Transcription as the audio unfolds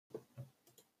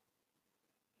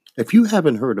If you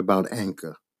haven't heard about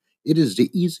Anchor, it is the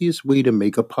easiest way to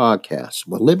make a podcast.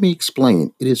 Well, let me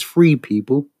explain. It is free,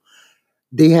 people.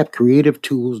 They have creative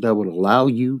tools that will allow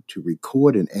you to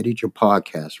record and edit your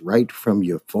podcast right from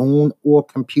your phone or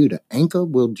computer. Anchor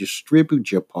will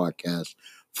distribute your podcast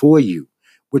for you,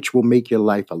 which will make your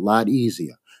life a lot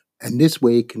easier. And this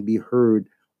way, it can be heard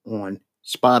on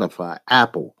Spotify,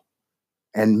 Apple,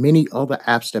 and many other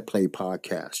apps that play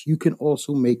podcasts. You can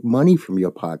also make money from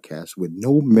your podcast with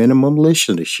no minimum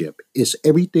listenership. It's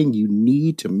everything you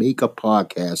need to make a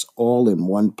podcast all in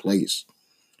one place.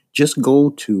 Just go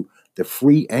to the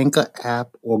free Anchor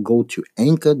app or go to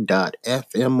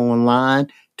anchor.fm online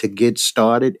to get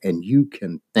started, and you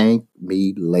can thank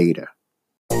me later.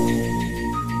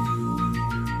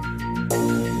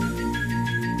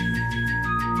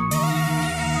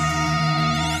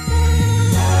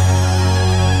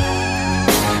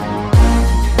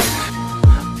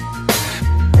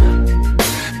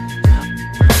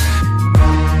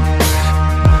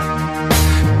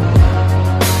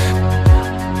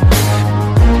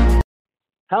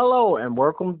 Hello and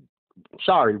welcome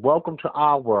to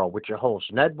Our World with your hosts,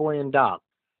 Ned Boy and Doc.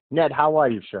 Ned, how are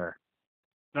you, sir?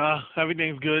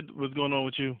 Everything's good. What's going on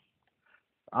with you?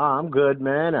 I'm good,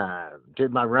 man. I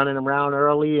did my running around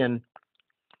early and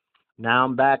now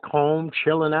I'm back home,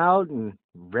 chilling out and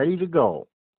ready to go.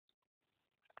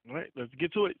 All right, let's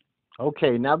get to it.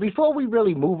 Okay, now before we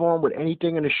really move on with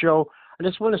anything in the show, I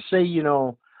just want to say,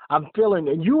 I'm feeling,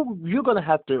 and you're going to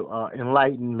have to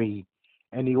enlighten me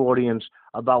and the audience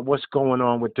about what's going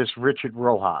on with this Richard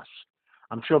Rojas.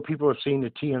 I'm sure people have seen the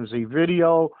TMZ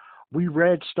video. We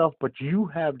read stuff, but you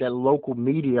have that local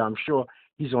media. I'm sure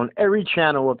he's on every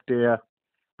channel up there.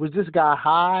 Was this guy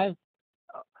high?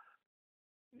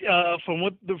 From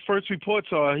what the first reports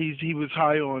are, he was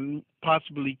high on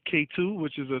possibly K2,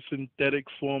 which is a synthetic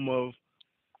form of,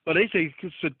 well, they say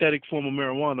synthetic form of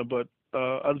marijuana, but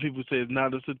other people say it's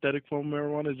not a synthetic form of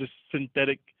marijuana. It's just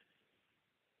synthetic,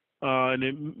 and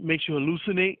it makes you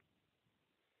hallucinate.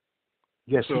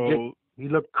 Yes, he did. He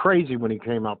looked crazy when he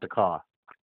came out the car.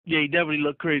 Yeah, he definitely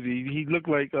looked crazy. He looked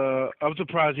like, I'm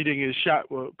surprised he didn't get shot,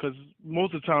 because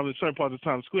most of the time in certain parts of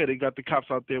Times Square, they got the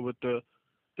cops out there with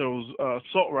those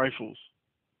assault rifles.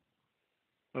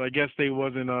 But I guess they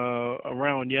wasn't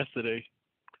around yesterday.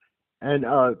 And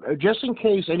just in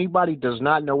case anybody does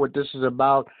not know what this is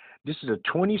about, this is a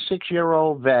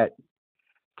 26-year-old vet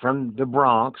from the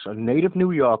Bronx, a native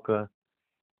New Yorker,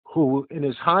 who in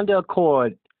his Honda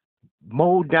Accord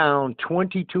mowed down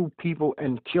 22 people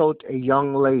and killed a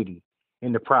young lady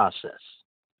in the process.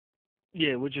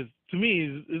 Yeah, which is, to me,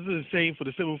 is insane for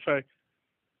the simple fact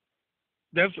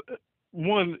that's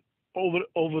one, over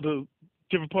the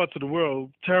different parts of the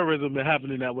world, terrorism is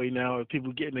happening that way now.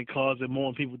 People getting in cars and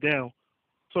mowing people down.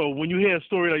 So when you hear a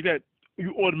story like that,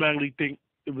 you automatically think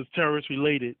it was terrorist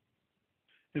related,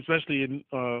 especially in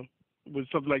when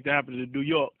something like that happened in New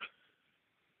York.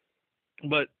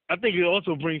 But I think it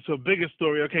also brings to a bigger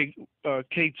story. Okay,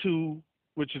 K2,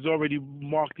 which is already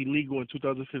marked illegal in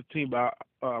 2015 by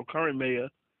our current mayor.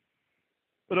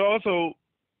 But also,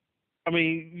 I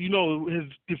mean, his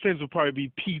defense would probably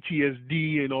be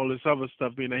PTSD and all this other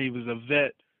stuff, being that he was a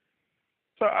vet.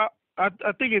 So I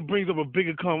think it brings up a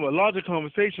larger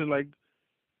conversation. Like,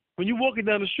 when you're walking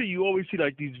down the street, you always see,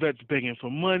 like, these vets begging for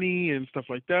money and stuff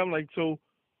like that. I'm like, so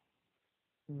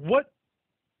what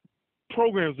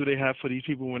programs do they have for these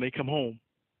people when they come home?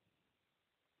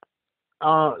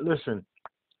 Listen,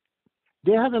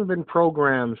 there haven't been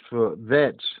programs for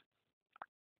vets,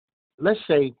 let's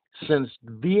say, since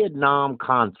Vietnam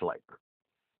conflict,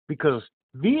 because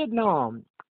Vietnam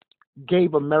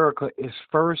gave America its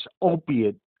first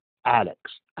opiate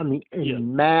addicts. I mean,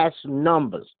 in mass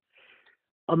numbers.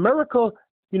 America,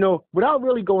 without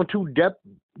really going too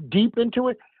deep into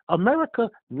it, America,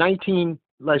 1960s,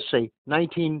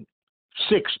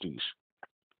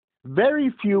 very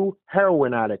few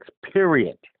heroin addicts,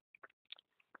 period.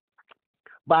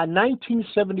 By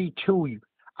 1972,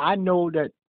 I know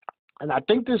that, and I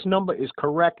think this number is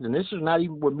correct, and this is not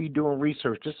even with me doing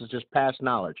research, this is just past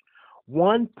knowledge,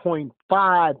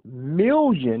 1.5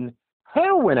 million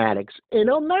heroin addicts in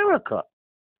America.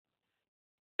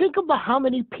 Think about how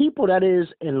many people that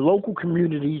is in local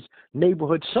communities,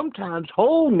 neighborhoods, sometimes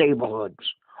whole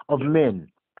neighborhoods of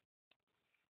men.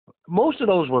 Most of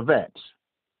those were vets.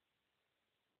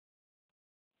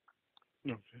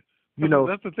 Okay.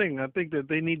 That's the thing. I think that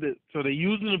they need to, so they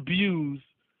use and abuse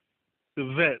the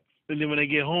vets, and then when they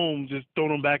get home, just throw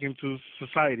them back into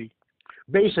society.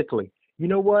 Basically, you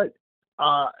know what?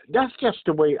 That's just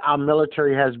the way our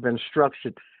military has been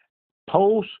structured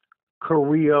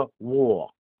post-Korea War.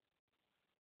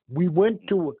 We went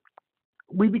through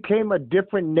we became a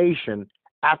different nation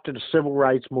after the civil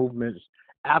rights movements,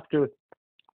 after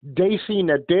they seen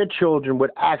that their children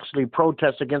would actually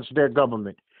protest against their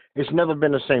government. It's never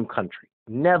been the same country.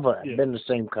 Never been the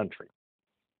same country.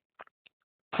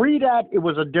 Pre that, it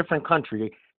was a different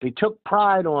country. They took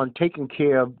pride on taking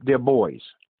care of their boys.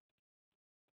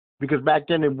 Because back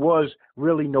then there was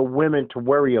really no women to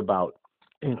worry about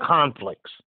in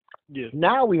conflicts. Yeah.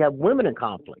 Now we have women in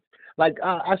conflict. Like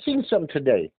I seen something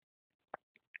today,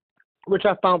 which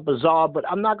I found bizarre, but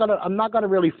I'm not gonna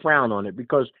really frown on it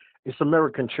because it's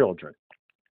American children.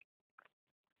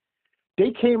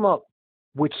 They came up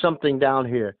with something down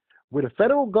here where the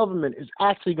federal government is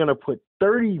actually going to put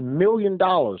 $30 million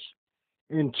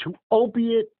into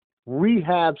opiate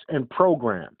rehabs and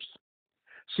programs.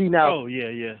 See now. Oh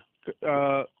yeah.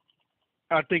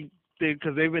 I think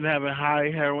because they've been having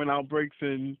high heroin outbreaks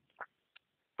in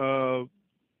the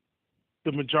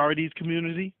majority's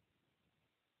community.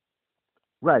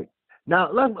 Right.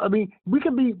 Now, we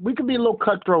can be a little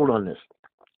cutthroat on this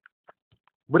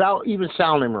without even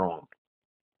sounding wrong.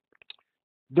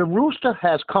 The rooster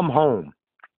has come home.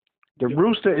 The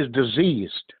rooster is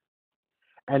diseased.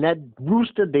 And that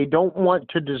rooster, they don't want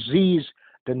to disease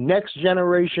the next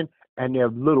generation and their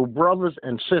little brothers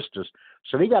and sisters.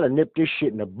 So they got to nip this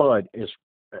shit in the bud. It's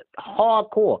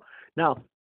hardcore. Now,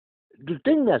 the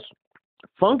thing that's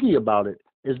funky about it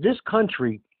is this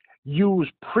country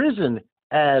used prison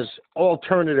as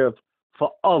alternative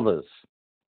for others.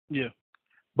 Yeah.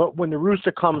 But when the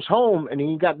rooster comes home and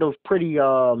he got those pretty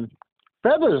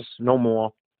feathers no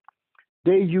more,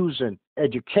 they're using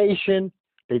education,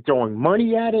 they're throwing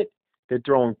money at it, they're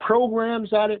throwing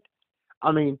programs at it.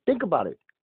 I mean, think about it.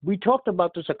 We talked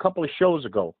about this a couple of shows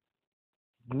ago.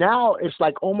 Now it's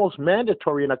like almost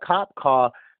mandatory in a cop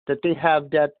car that they have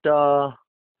that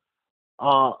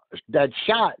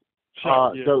shot,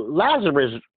 the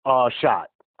Lazarus shot.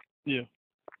 Yeah.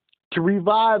 To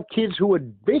revive kids who are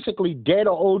basically dead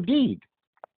or OD'd.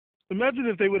 Imagine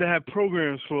if they would have had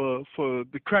programs for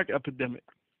the crack epidemic.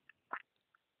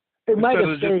 It might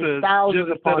have saved thousands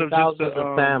upon thousands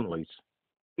of families.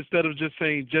 Instead of just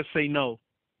saying, just say no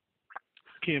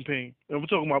campaign. And we're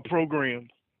talking about programs.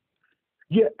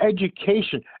 Yeah,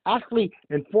 education. Actually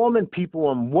informing people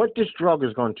on what this drug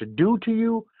is going to do to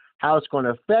you, how it's going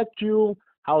to affect you,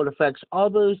 how it affects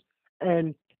others,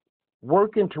 and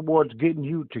working towards getting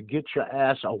you to get your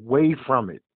ass away from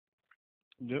it.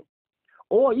 Yep.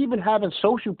 Or even having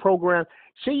social programs.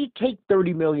 Say you take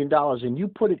 $30 million and you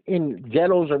put it in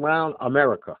ghettos around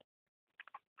America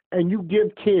and you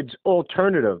give kids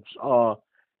alternatives.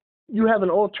 You have an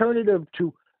alternative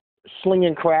to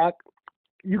slinging crack.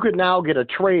 You could now get a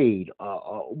trade,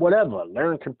 whatever,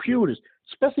 learn computers,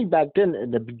 especially back then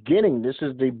in the beginning. This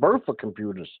is the birth of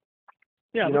computers.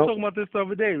 Yeah, I was talking about this the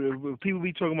other day. People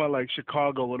be talking about like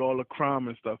Chicago with all the crime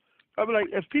and stuff. I be like,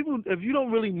 if you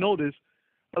don't really notice,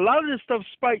 a lot of this stuff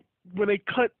spiked when they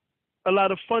cut a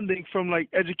lot of funding from like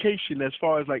education as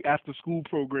far as like after school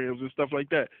programs and stuff like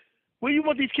that. Where you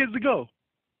want these kids to go?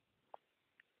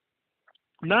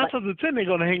 9 times out of 10 they're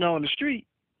gonna hang out on the street.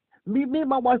 Me and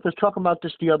my wife was talking about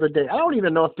this the other day. I don't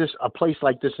even know if a place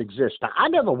like this exists. Now, I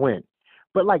never went,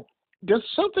 but like, does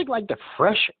something like the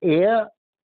Fresh Air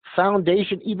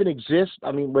Foundation even exist?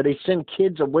 I mean, where they send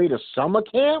kids away to summer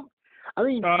camp? I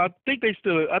mean, I think they're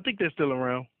still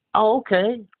around. Oh,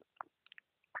 okay.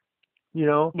 You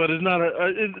know, but it's not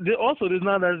there's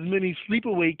not as many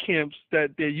sleepaway camps that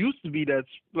there used to be. That's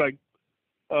like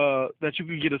that you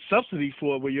could get a subsidy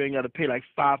for, where you ain't got to pay like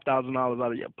 $5,000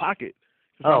 out of your pocket.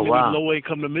 Oh, wow. Low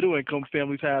income to middle income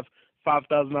families have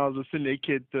 $5,000 to send their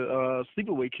kid to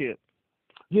sleepaway camp.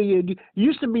 Yeah. It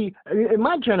used to be in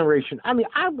my generation. I mean,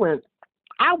 I went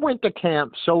to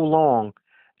camp so long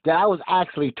that I was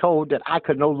actually told that I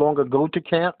could no longer go to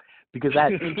camp because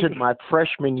I entered my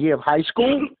freshman year of high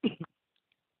school.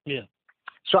 Yeah.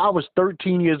 So I was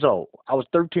 13 years old. I was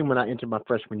 13 when I entered my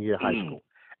freshman year of high school.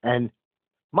 And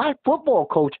my football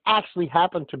coach actually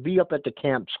happened to be up at the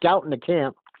camp, scouting the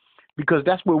camp, because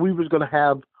that's where we was going to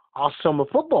have our summer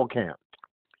football camp.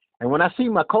 And when I see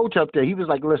my coach up there, he was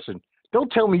like, listen,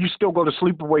 don't tell me you still go to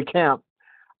sleepaway camp.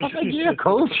 I was like, yeah,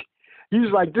 coach. He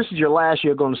was like, this is your last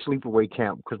year going to sleepaway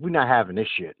camp because we're not having this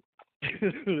shit.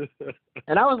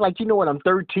 And I was like, you know what? I'm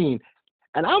 13,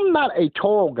 and I'm not a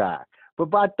tall guy, but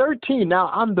by 13 now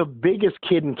I'm the biggest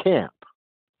kid in camp.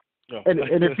 Oh. And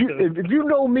if you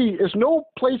know me, there's no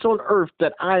place on earth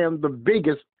that I am the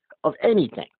biggest of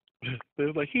anything.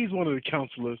 It's like he's one of the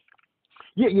counselors.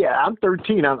 Yeah. I'm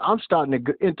 13. I'm starting to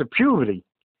get into puberty.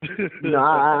 You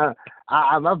know,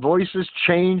 my voice is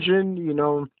changing. You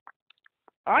know,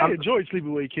 I enjoyed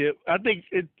sleepaway camp. I think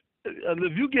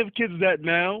if you give kids that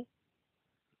now,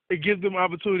 it gives them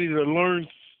opportunity to learn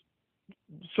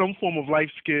some form of life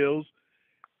skills.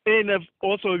 And if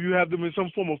you have them in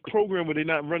some form of program where they're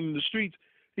not running the streets,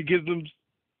 it gives them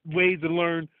ways to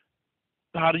learn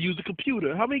how to use a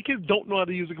computer. How many kids don't know how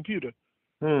to use a computer?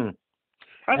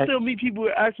 I still meet people who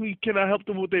ask me, can I help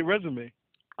them with their resume?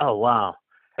 Oh, wow.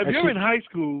 If you're in high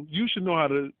school, you should know how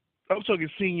to, I'm talking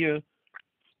junior,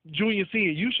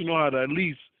 senior, you should know how to at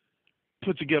least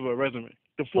put together a resume,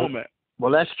 the format.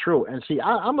 Well, that's true. And see,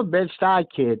 I'm a Bed-Stuy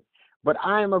kid, but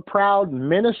I am a proud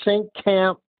Menacing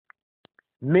Camp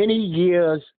many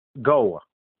years goer,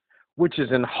 which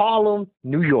is in Harlem,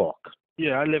 New York.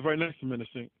 Yeah, I live right next to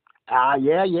Menacing.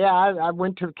 I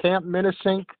went to Camp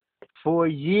Menacing for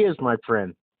years, my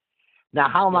friend. Now,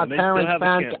 how my parents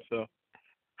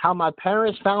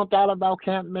found out about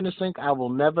Camp Menacing, I will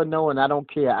never know, and I don't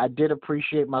care. I did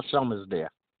appreciate my summers there.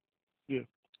 Yeah.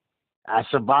 I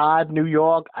survived New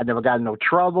York. I never got in no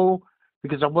trouble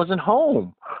because I wasn't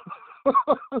home.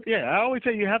 Yeah, I always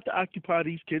say you have to occupy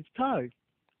these kids' time.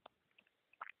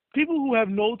 People who have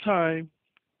no time,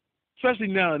 especially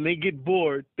now, and they get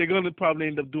bored, they're going to probably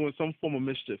end up doing some form of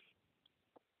mischief.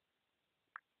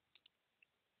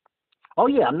 Oh,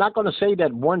 yeah, I'm not going to say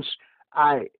that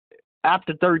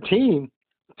after 13,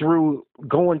 through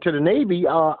going to the Navy,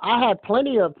 I had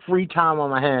plenty of free time on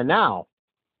my hand now.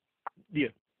 Yeah.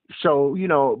 So,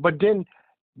 but then,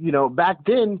 back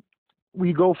then,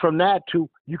 we go from that to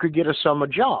you could get a summer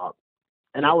job.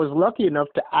 And I was lucky enough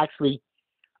to actually,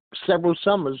 several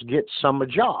summers, get summer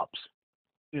jobs.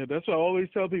 Yeah, that's what I always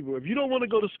tell people. If you don't want to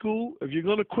go to school, if you're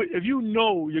going to quit, if you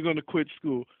know you're going to quit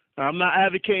school, now, I'm not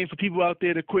advocating for people out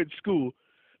there to quit school,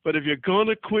 but if you're going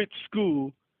to quit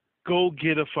school, go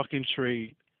get a fucking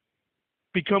trade.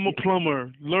 Become a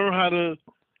plumber. Learn how to,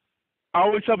 I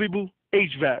always tell people,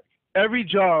 HVAC. Every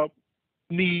job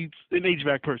needs an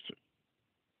HVAC person.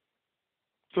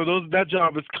 So that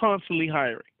job is constantly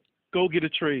hiring. Go get a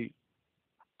trade.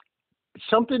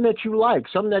 Something that you like,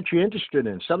 something that you're interested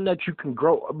in, something that you can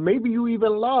grow. Maybe you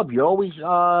even love. You always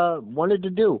wanted to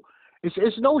do.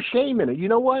 It's no shame in it. You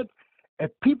know what?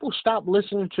 If people stop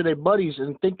listening to their buddies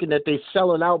and thinking that they're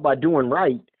selling out by doing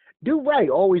right, do right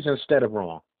always instead of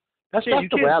wrong. That's the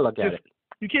way I look at it.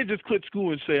 You can't just quit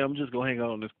school and say, I'm just going to hang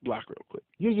out on this block real quick.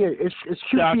 Yeah. It's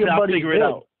cute for your buddies. Figure it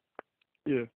out.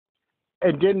 Yeah.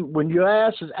 And then when your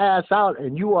ass is ass out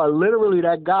and you are literally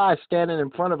that guy standing in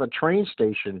front of a train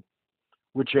station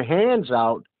with your hands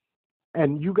out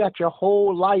and you got your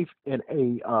whole life in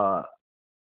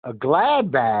a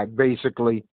glad bag,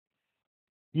 basically,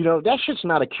 that shit's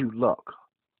not a cute look.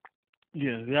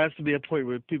 Yeah, there has to be a point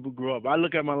where people grow up. I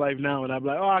look at my life now and I'm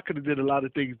like, I could have did a lot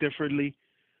of things differently.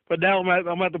 But now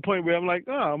I'm at the point where I'm like,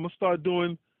 I'm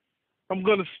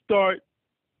going to start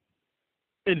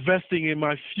investing in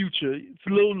my future.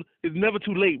 It's never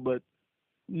too late, but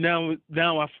now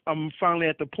I'm finally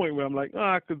at the point where I'm like,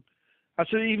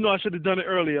 even though I should have done it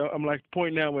earlier, I'm like, the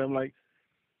point now where I'm like,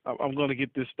 I'm going to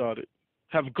get this started.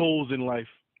 Have goals in life.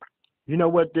 You know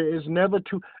what?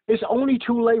 It's only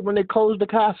too late when they close the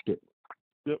casket.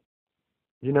 Yep.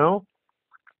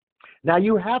 Now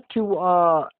you have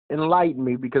to enlighten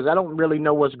me because I don't really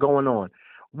know what's going on.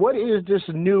 What is this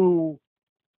new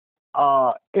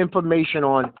information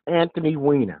on Anthony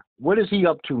Weiner? What is he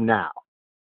up to now?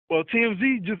 Well,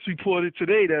 TMZ just reported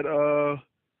today that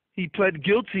he pled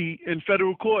guilty in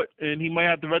federal court, and he might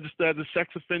have to register as a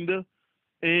sex offender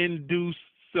and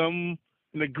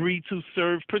agree to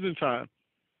serve prison time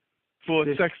for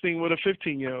sexting with a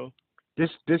 15-year-old. This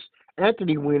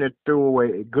Anthony Weiner threw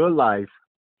away a good life.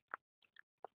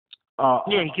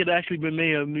 He could actually been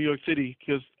mayor of New York City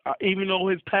because even though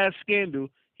his past scandal,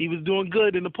 he was doing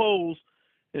good in the polls,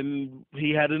 and he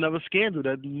had another scandal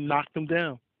that knocked him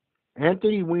down.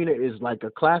 Anthony Weiner is like a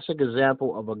classic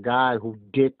example of a guy who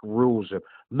dick rules him.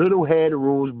 Little head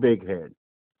rules big head.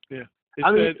 Yeah.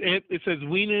 It says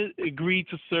Weiner agreed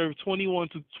to serve 21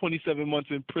 to 27 months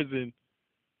in prison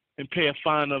and pay a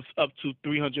fine of up to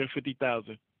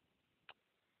 $350,000.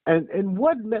 And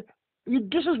what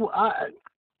this is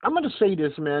I'm going to say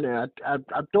this, man. And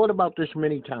I've thought about this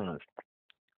many times.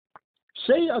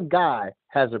 Say a guy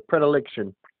has a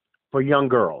predilection for young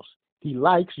girls. He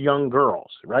likes young girls,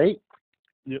 right?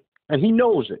 Yep. And he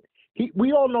knows it.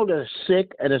 We all know that it's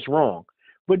sick and it's wrong.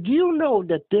 But do you know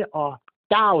that there are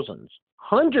thousands,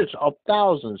 hundreds of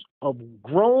thousands of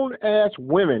grown-ass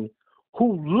women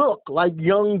who look like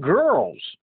young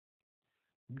girls?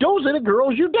 Those are the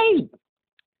girls you date.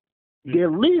 Yep.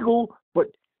 They're legal, but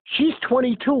she's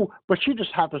 22, but she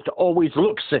just happens to always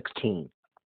look 16.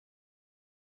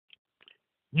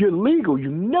 You're legal. You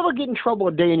never get in trouble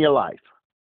a day in your life.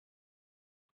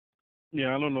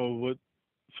 Yeah, I don't know what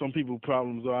some people's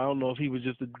problems are. I don't know if he was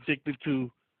just addicted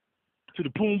to the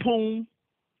poom poom,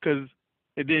 cause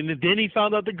and then he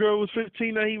found out the girl was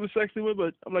 15 that he was sexting with.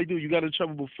 But I'm like, dude, you got in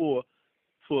trouble before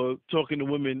for talking to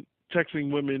women,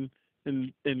 texting women,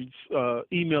 and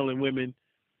emailing women.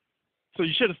 So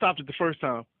you should have stopped it the first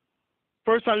time.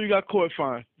 First time you got caught,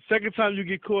 fine. Second time you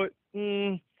get caught,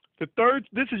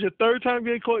 this is your third time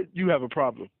getting caught, you have a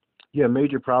problem. Yeah,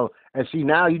 major problem. And see,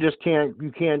 now you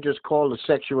can't just call it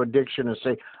sexual addiction and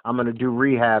say I'm going to do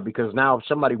rehab, because now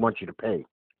somebody wants you to pay.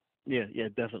 Yeah,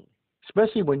 definitely.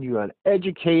 Especially when you're an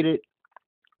educated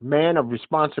man of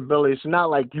responsibility. It's not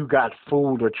like you got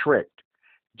fooled or tricked.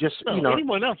 Just No,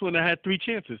 anyone else would have had three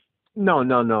chances. No,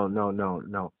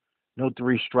 no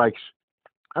 3 strikes.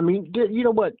 I mean, you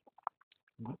know what?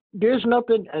 There's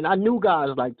nothing, and I knew guys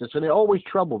like this, and it always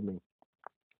troubled me.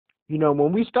 You know,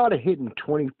 when we started hitting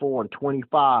 24 and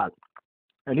 25,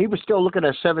 and he was still looking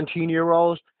at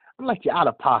 17-year-olds, I'm like, you're out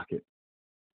of pocket.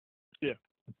 Yeah.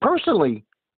 Personally,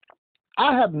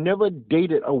 I have never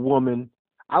dated a woman,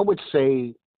 I would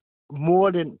say,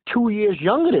 more than 2 years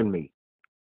younger than me.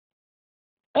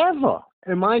 Ever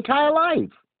in my entire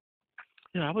life.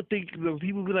 Yeah, I would think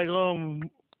people be like,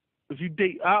 if you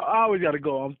date, I always got to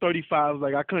go. I'm 35.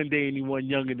 Like, I couldn't date anyone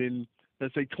younger than,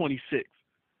 let's say, 26.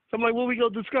 So I'm like, what we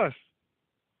going to discuss?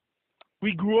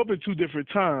 We grew up in 2 different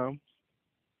times.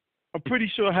 I'm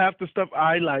pretty sure half the stuff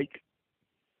I like,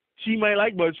 she might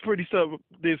like, but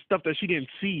there's stuff that she didn't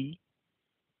see.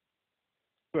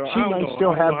 So she might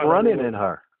still have running in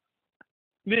her.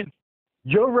 Yeah.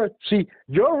 Your run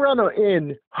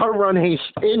in, her run ain't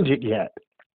ended yet.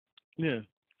 Yeah.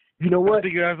 You know what? I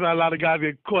think that's why a lot of guys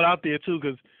get caught out there too,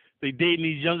 because they dating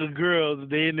these younger girls.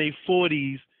 They in their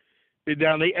 40s.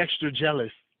 They extra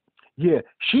jealous. Yeah,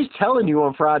 she's telling you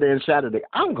on Friday and Saturday,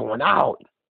 I'm going out.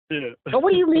 Yeah. So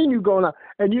what do you mean you going out?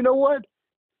 And you know what?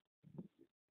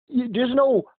 There's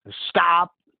no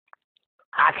stop.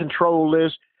 I control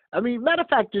this. I mean, matter of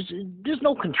fact, there's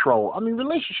no control. I mean,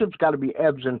 relationships got to be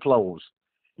ebbs and flows.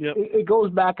 Yep. It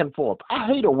goes back and forth. I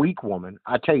hate a weak woman.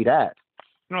 I tell you that.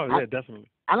 Oh, yeah, definitely.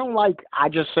 I don't like I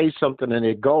just say something and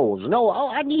it goes. No,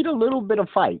 I need a little bit of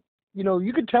fight. You know,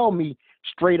 you can tell me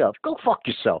straight up, go fuck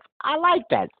yourself. I like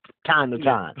that time to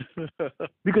time.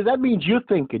 Because that means you're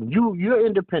thinking, you're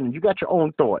independent, you got your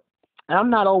own thought. And I'm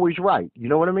not always right. You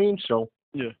know what I mean? So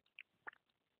yeah.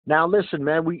 Now listen,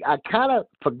 man, I kind of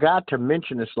forgot to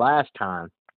mention this last time.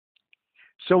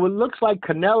 So it looks like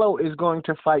Canelo is going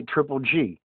to fight Triple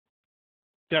G.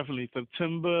 Definitely,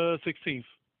 September 16th.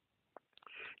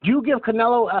 Do you give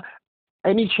Canelo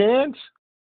any chance?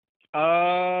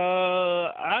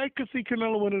 I could see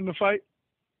Canelo winning the fight.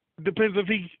 Depends if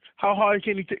how hard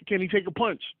can he take a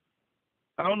punch.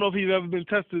 I don't know if he's ever been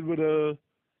tested with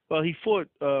he fought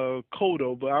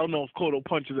Cotto, but I don't know if Cotto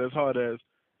punches as hard as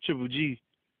Triple G.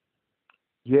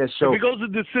 Yeah, so if it goes to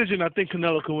decision, I think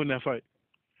Canelo can win that fight.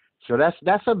 So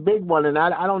that's a big one, and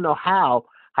I don't know how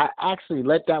I actually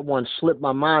let that one slip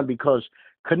my mind, because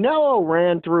Canelo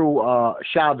ran through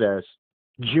Chavez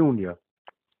Jr.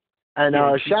 And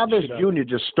Chavez Jr.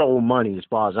 just stole money as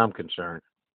far as I'm concerned.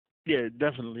 Yeah,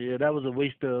 definitely. Yeah, that was a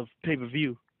waste of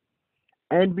pay-per-view.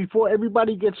 And before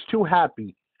everybody gets too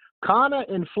happy, Conor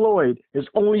and Floyd is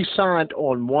only signed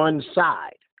on one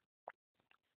side.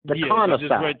 The Conor just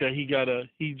side. Right there,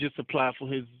 he just applied for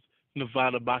his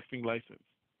Nevada boxing license.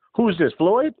 Who's this,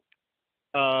 Floyd?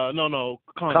 No,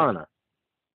 Conor.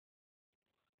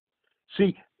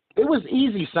 See, it was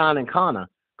easy signing Conor,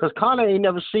 because Conor ain't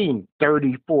never seen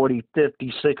 30, 40,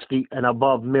 50, 60, and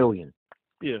above million.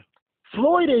 Yeah.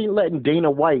 Floyd ain't letting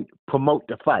Dana White promote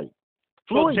the fight.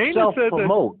 Floyd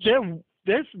self-promotes.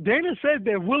 Dana said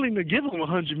they're willing to give him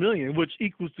 $100 million, which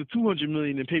equals to $200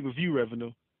 million in pay-per-view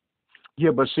revenue.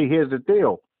 Yeah, but see, here's the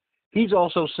deal. He's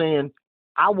also saying,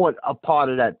 I want a part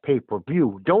of that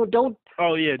pay-per-view. Don't.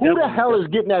 Oh, yeah. Who the hell is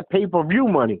getting that pay-per-view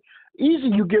money? Easy,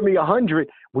 you give me 100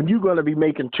 when you're going to be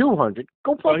making 200.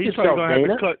 Go fuck yourself,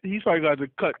 Dana. He's probably got to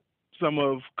cut some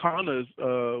of Conor's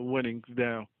winnings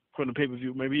down from the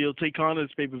pay-per-view. Maybe he'll take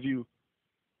Conor's pay-per-view.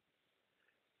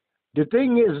 The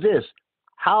thing is this.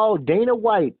 How Dana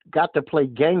White got to play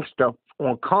gangster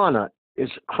on Conor is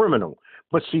criminal.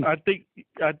 But see, I think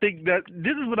that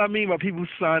this is what I mean by people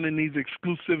signing these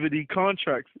exclusivity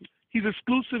contracts. He's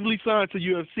exclusively signed to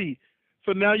UFC.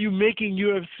 So now you're making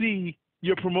UFC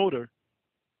your promoter.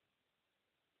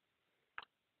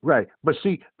 Right. But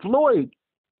see, Floyd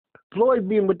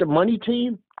being with the money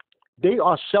team, they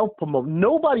are self-promoting.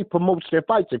 Nobody promotes their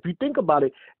fights. If you think about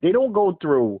it, they don't go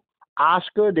through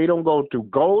Oscar. They don't go through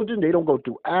Golden. They don't go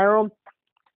through Arum.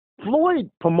 Floyd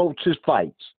promotes his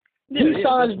fights. He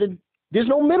signs There's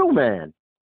no middleman.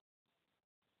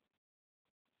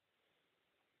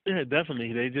 Yeah,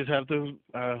 definitely. They just have to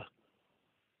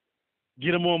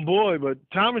get him on board. But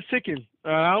time is ticking.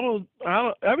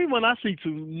 Everyone I speak to,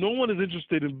 no one is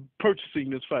interested in purchasing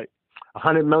this fight.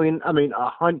 100 million. I mean,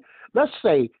 100. Let's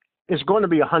say it's going to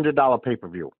be $100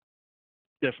 pay-per-view.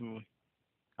 Definitely.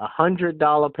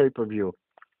 $100 pay-per-view,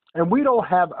 and we don't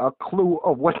have a clue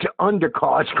of what the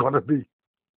undercard's going to be.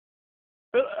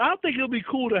 I think it'll be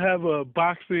cool to have a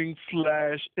boxing /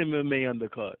 MMA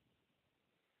undercard.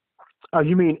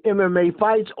 You mean MMA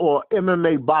fights or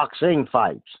MMA boxing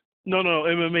fights? No,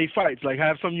 MMA fights. Like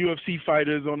have some UFC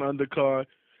fighters on the undercard.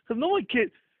 Because no one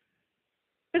cares.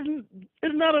 It's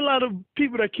not a lot of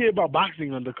people that care about boxing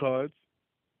undercards.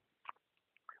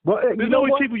 Well, there's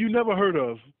always people you never heard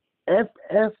of.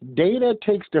 If Dana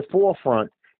takes the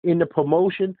forefront in the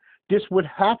promotion, this would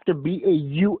have to be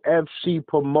a UFC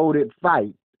promoted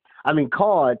fight. I mean,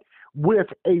 card with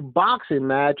a boxing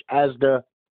match as the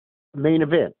main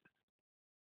event.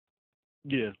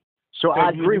 Yeah. So I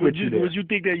agree with you there. Would you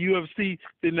think that UFC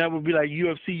then that would be like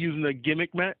UFC using a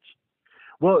gimmick match?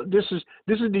 Well, this is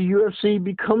the UFC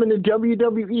becoming the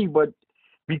WWE, but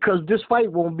because this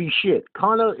fight won't be shit,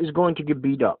 Conor is going to get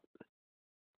beat up.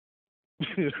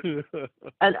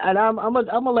 and I'm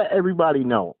gonna let everybody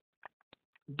know.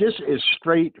 This is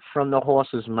straight from the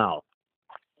horse's mouth.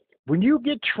 When you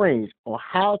get trained on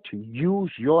how to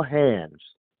use your hands,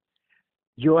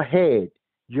 your head,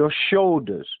 your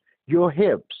shoulders, your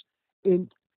hips, in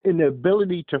the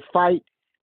ability to fight,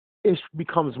 it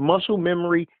becomes muscle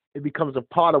memory. It becomes a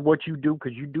part of what you do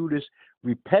because you do this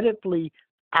repetitively,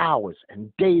 hours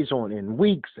and days on, and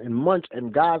weeks and months,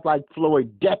 and guys like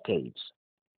Floyd, decades.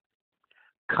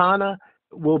 Conor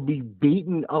will be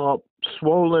beaten up,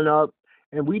 swollen up,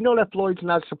 and we know that Floyd's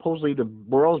not supposedly the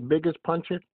world's biggest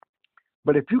puncher.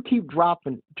 But if you keep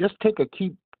dropping, just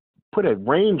put a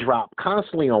raindrop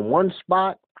constantly on one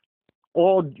spot,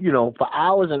 all for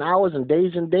hours and hours and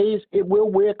days, it will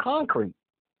wear concrete.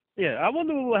 Yeah, I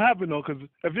wonder what will happen though, because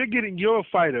if you're a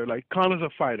fighter, like Conor's a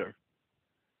fighter,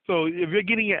 so if you're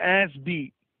getting your ass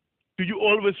beat, do you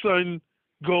all of a sudden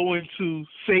go into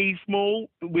safe mode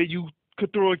where you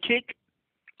could throw a kick?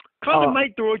 Conor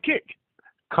might throw a kick.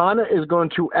 Conor is going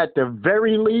to, at the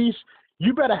very least,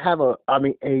 you better have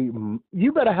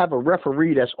a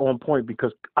referee that's on point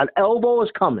because an elbow is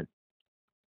coming.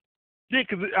 Yeah,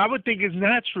 because I would think it's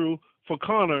natural for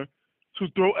Conor to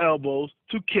throw elbows,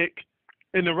 to kick,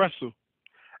 and to wrestle.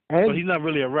 But he's not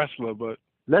really a wrestler. But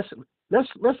let's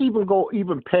even go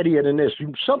even pettier than this.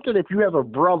 Something if you have a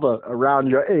brother around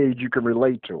your age you can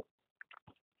relate to,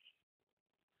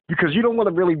 because you don't want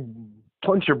to really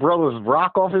punch your brother's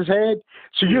rock off his head.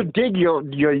 So you dig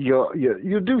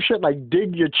you do shit like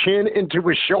dig your chin into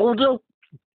his shoulder.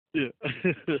 Yeah.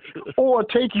 Or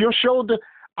take your shoulder.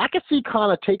 I can see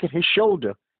Conor taking his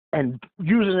shoulder and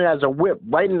using it as a whip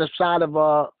right in the side of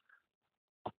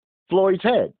Floyd's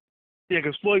head. Yeah,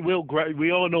 because Floyd will grab.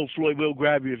 We all know Floyd will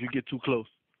grab you if you get too close.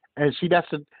 And see,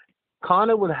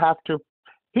 Conor would have to.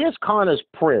 Here's Conor's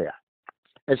prayer.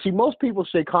 And see, most people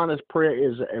say Conor's prayer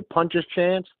is a puncher's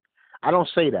chance. I don't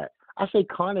say that. I say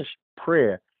Conor's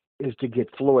prayer is to get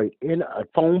Floyd in a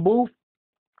phone booth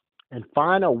and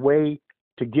find a way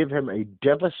to give him a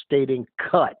devastating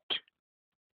cut.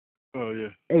 Oh, yeah.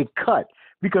 A cut.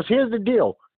 Because here's the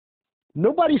deal.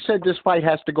 Nobody said this fight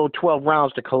has to go 12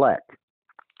 rounds to collect.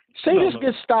 Say this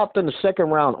gets stopped in the second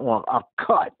round on a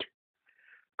cut.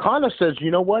 Conor says, you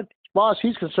know what? As far as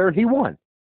he's concerned, he won.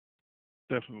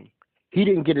 Definitely. He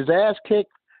didn't get his ass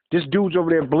kicked. This dude's over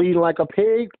there bleeding like a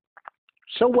pig.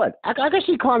 So what? I can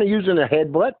see Conor using a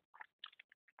headbutt.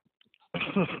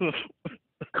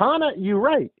 Conor, you're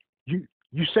right.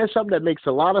 You said something that makes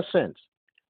a lot of sense.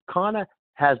 Conor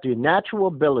has the natural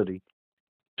ability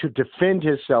to defend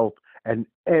himself in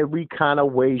every kind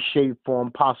of way, shape,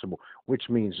 form possible, which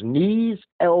means knees,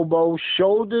 elbows,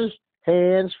 shoulders,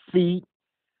 hands, feet,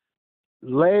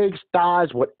 legs,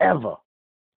 thighs, whatever.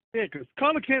 Yeah, because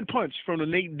Conor can't punch from the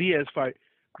Nate Diaz fight.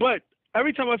 But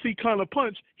every time I see Conor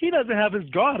punch, he doesn't have his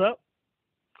guard up.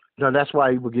 No, that's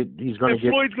why he's going to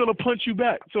get... Floyd's going to punch you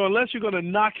back. So unless you're going to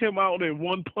knock him out in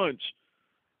one punch,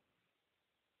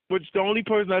 which the only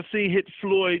person I've seen hit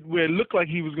Floyd where it looked like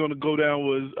he was going to go down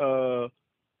was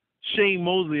Shane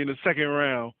Mosley in the second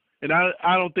round. And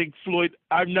I don't think Floyd...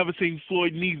 I've never seen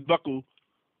Floyd knees buckle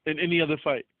in any other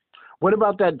fight. What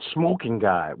about that smoking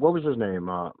guy? What was his name?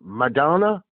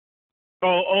 Madonna?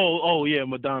 Oh, yeah,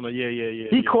 Madonna. Yeah.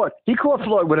 He caught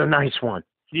Floyd with a nice one.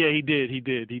 Yeah, he did.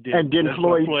 And then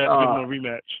Floyd had to give him a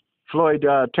rematch. Floyd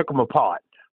took him apart.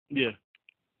 Yeah.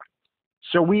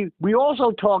 So we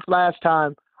also talked last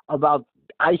time about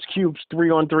Ice Cube's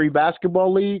 3-on-3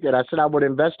 basketball league, and I said I would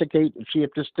investigate and see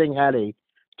if this thing had a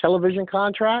television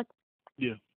contract.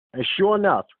 Yeah. And sure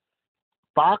enough,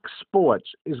 Fox Sports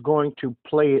is going to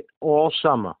play it all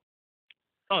summer.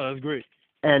 Oh, that's great.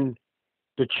 And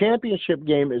the championship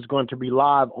game is going to be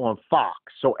live on Fox.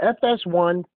 So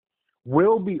FS1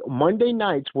 will be, Monday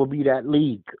nights will be that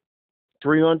league,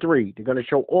 3-on-3. They're going to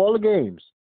show all the games.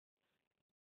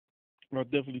 I'll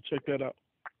definitely check that out.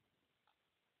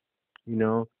 You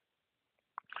know.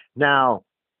 Now,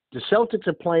 the Celtics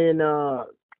are playing the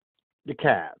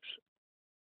Cavs.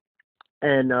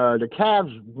 And the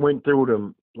Cavs went through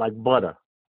them like butter.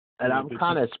 And I'm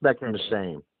kind of expecting the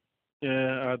same.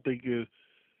 Yeah, I think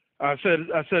I said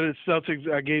it's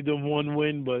Celtics. I gave them one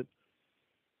win, but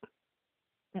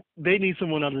they need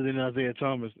someone other than Isaiah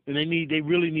Thomas, and they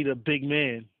really need a big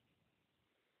man,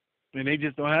 and they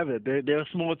just don't have it. They're a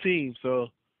small team, so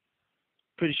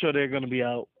pretty sure they're going to be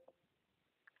out.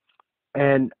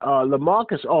 And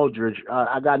LaMarcus Aldridge,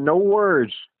 I got no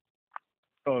words.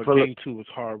 Oh, game 2 was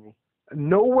horrible.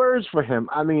 No words for him.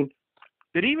 I mean,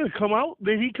 did he even come out?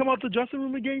 Did he come out the dressing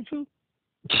room in game 2?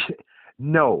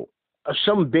 No.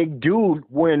 Some big dude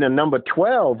wearing a number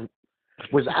 12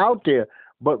 was out there,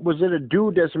 but was it a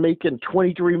dude that's making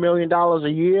 $23 million a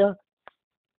year,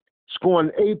 scoring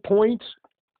 8 points?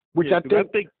 Which yeah, I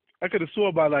think I could have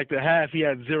swore by like the half he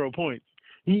had 0 points.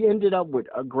 He ended up with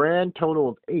a grand total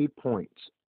of 8 points,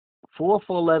 4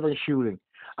 for 11 shooting.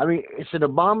 I mean, it's an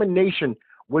abomination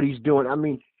what he's doing. I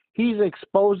mean, he's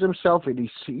exposed himself, and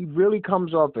he really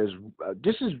comes off as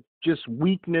this is just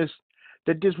weakness.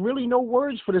 That there's really no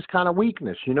words for this kind of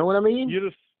weakness. You know what I mean? You're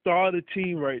the star of the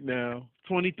team right now.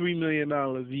 $23 million.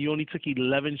 And you only took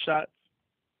 11 shots.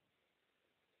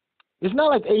 It's not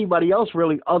like anybody else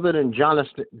really, other than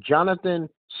Jonathan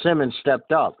Simmons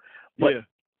stepped up. But yeah.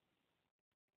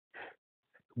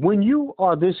 When you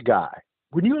are this guy,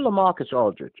 when you're LaMarcus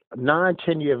Aldridge, a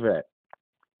 9-10-year vet,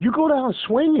 you go down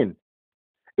swinging.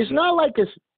 It's not like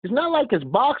it's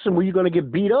boxing where you're going to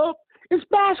get beat up. It's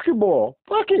basketball.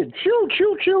 Fuck it.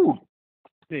 Shoot.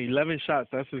 Yeah, 11 shots.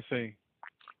 That's insane.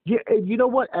 Yeah, and you know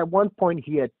what? At one point,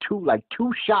 he had two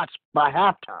shots by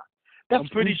halftime. I'm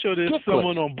pretty sure there's ridiculous.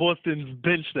 someone on Boston's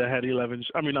bench that had 11.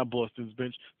 I mean, not Boston's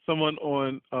bench. Someone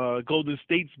on Golden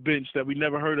State's bench that we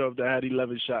never heard of that had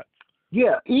 11 shots.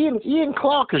 Yeah, Ian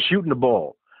Clark is shooting the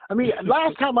ball. I mean,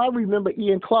 last time I remember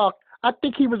Ian Clark, I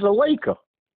think he was a Laker.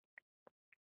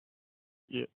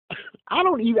 Yeah. I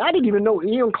didn't even know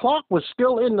Ian Clark was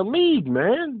still in the league,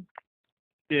 man.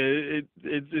 Yeah,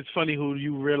 it's funny who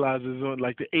you realize is on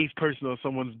like the 8th person on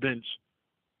someone's bench.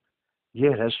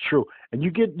 Yeah, that's true. And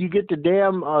you get the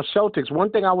damn Celtics.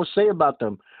 One thing I will say about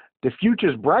them, the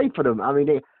future's bright for them. I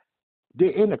mean, they're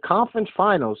in the conference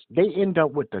finals. They end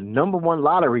up with the number 1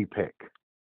 lottery pick.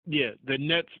 Yeah, the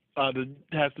Nets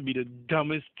has to be the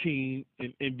dumbest team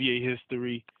in NBA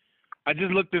history. I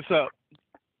just looked this up.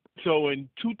 So in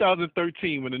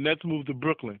 2013, when the Nets moved to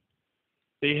Brooklyn,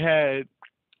 they had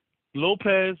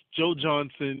Lopez, Joe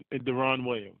Johnson, and Deron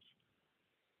Williams.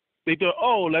 They thought,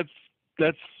 oh,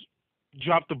 let's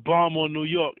drop the bomb on New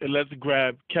York and let's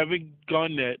grab Kevin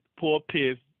Garnett, Paul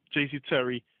Pierce, J.C.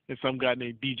 Terry, and some guy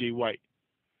named B.J. White.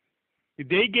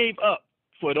 They gave up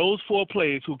for those 4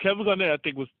 players, who Kevin Garnett, I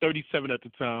think, was 37 at the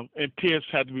time, and Pierce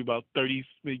had to be about 30,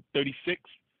 maybe 36.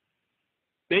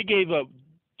 They gave up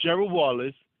Gerald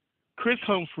Wallace, Chris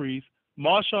Humphries,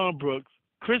 Marshawn Brooks,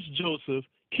 Chris Joseph,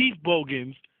 Keith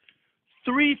Bogans,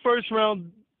 3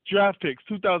 first-round draft picks,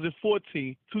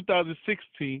 2014,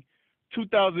 2016,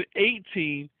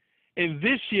 2018, and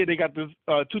this year they got the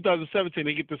 2017.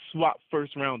 They get the swap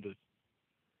first-rounders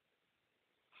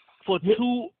for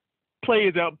 2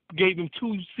 players that gave them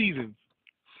 2 seasons.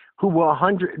 Who were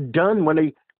 100 done when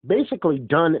they basically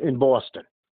done in Boston.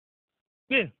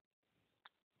 Yeah.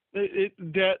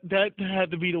 That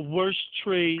had to be the worst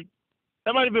trade.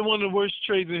 That might have been one of the worst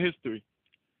trades in history.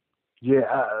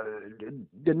 Yeah,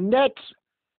 the Nets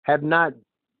have not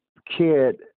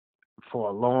cared for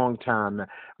a long time now.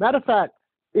 Matter of fact,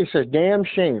 it's a damn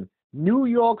shame. New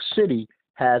York City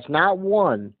has not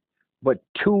one, but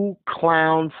 2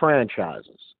 clown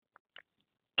franchises.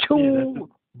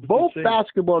 Both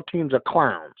basketball teams are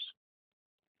clowns.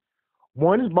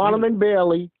 One is Bonham and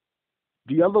Bailey.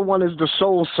 The other one is the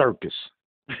Soul Circus.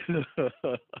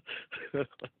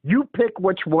 You pick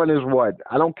which one is what.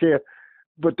 I don't care.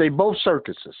 But they both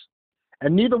circuses.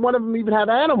 And neither one of them even have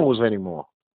animals anymore.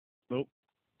 Nope.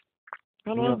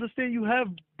 I don't understand. You have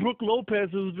Brook Lopez,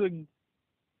 who's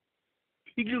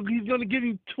he's going to give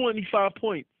you 25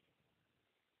 points.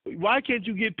 Why can't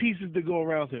you get pieces to go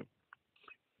around him?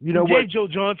 You We know what? gave Joe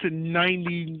Johnson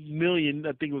 $90 million.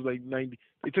 I think it was like 90.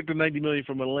 They took the $90 million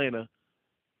from Atlanta,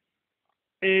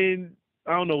 and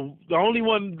I don't know. The only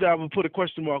one that I would put a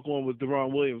question mark on was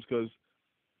Deron Williams because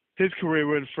his career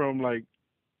went from like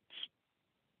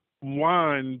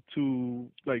wine to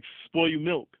like spoil you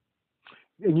milk.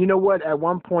 And you know what? At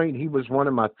one point, he was one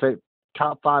of my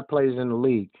top 5 players in the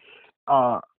league.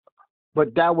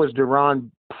 But that was Deron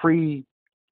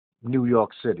pre-New York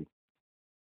City.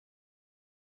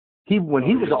 When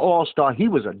he was an all-star, he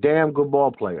was a damn good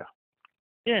ball player.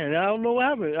 Yeah, and I don't know what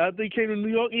happened. They came to New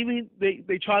York. Even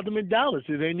they tried them in Dallas.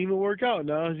 It didn't even work out.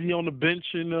 Now he's on the bench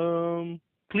in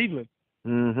Cleveland.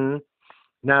 Mm-hmm.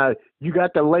 Now you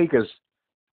got the Lakers.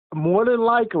 More than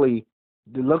likely,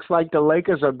 it looks like the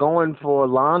Lakers are going for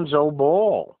Lonzo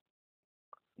Ball.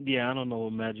 Yeah, I don't know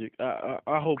what Magic.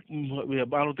 I hope. Yeah,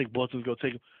 but I don't think Boston's gonna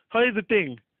take him. Here's the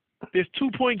thing: there's 2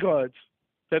 point guards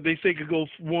that they say could go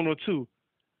 1 or 2.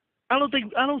 I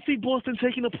don't see Boston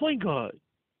taking a point guard.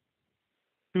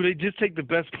 Do they just take the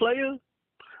best player?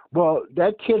 Well,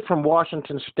 that kid from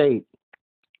Washington State,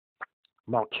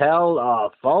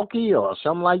 Markel Fulke or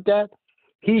something like that,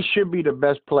 he should be the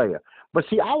best player. But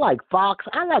see, I like Fox.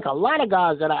 I like a lot of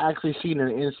guys that I actually seen in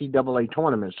the NCAA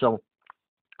tournament. So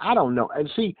I don't know.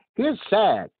 And see, here's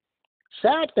sad.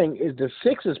 Sad thing is the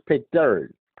Sixers picked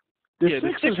third. The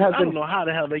Sixers have I don't know how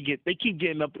the hell they keep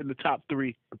getting up in the top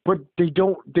 3. But they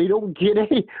don't get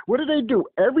any. What do?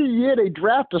 Every year they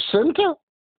draft a center?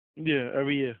 Yeah,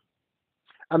 every year.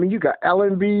 I mean, you got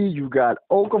LNB, you got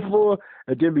Okafor,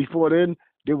 and then before then,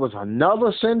 there was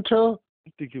another center.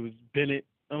 I think it was Bennett.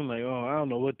 I'm like, oh, I don't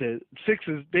know what the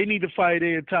Sixers. They need to fire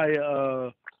their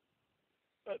entire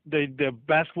their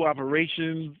basketball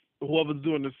operations. Whoever's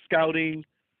doing the scouting.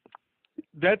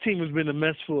 That team has been a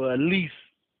mess for at least.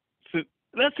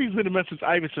 That team's been a mess since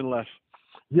Iverson left.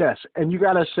 Yes, and you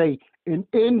gotta say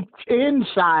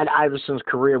inside Iverson's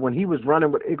career when he was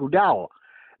running with Iguodala.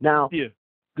 Now, yeah.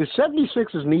 The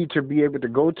 76ers need to be able to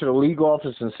go to the league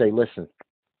office and say, listen,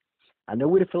 I know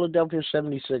we're the Philadelphia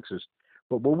 76ers,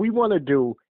 but what we want to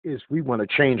do is we want to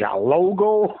change our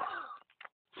logo.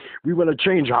 We want to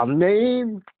change our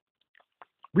name.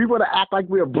 We want to act like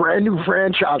we're a brand new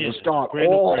franchise and start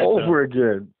all over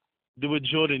again. Do what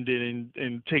Jordan did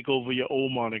and take over your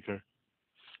old moniker.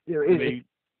 Yeah,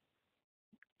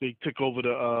 they took over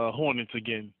the Hornets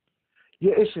again.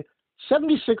 Yeah,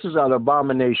 76ers are an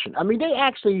abomination. I mean, they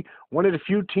actually one of the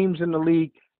few teams in the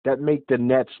league that make the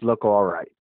Nets look all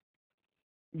right.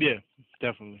 Yeah,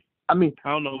 definitely. I mean, I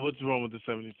don't know what's wrong with the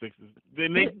 76ers.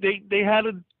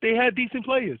 They had decent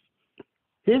players.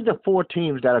 Here's the 4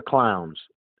 teams that are clowns.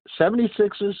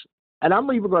 76ers, and I'm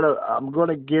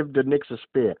gonna give the Knicks a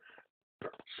spare.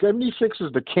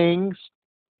 76ers, the Kings,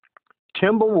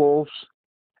 Timberwolves,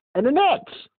 and the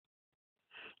Nets.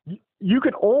 You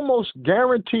can almost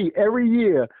guarantee every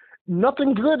year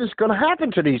nothing good is going to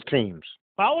happen to these teams.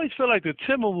 I always feel like the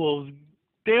Timberwolves,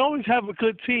 they always have a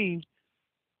good team,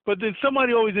 but then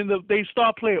somebody always they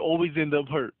star player always end up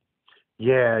hurt.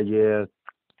 Yeah. You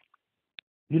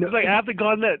know, it's like after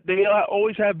Garnett, they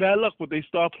always have bad luck with their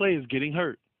star players getting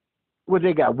hurt. Well,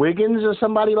 they got Wiggins or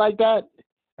somebody like that,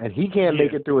 and he can't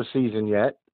make it through a season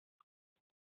yet.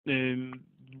 And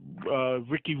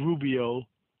Ricky Rubio.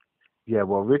 Yeah,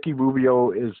 well, Ricky Rubio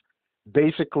is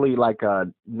basically like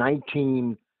a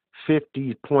 1950s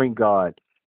point guard.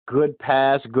 Good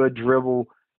pass, good dribble,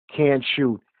 can't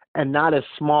shoot, and not as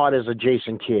smart as a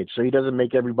Jason Kidd, so he doesn't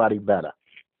make everybody better.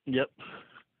 Yep.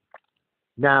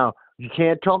 Now, you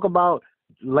can't talk about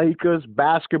Lakers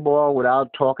basketball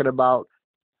without talking about,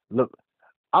 look,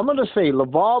 I'm going to say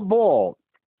LeVar Ball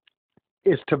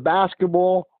is to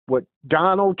basketball what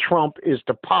Donald Trump is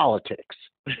to politics.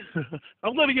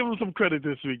 I'm going to give him some credit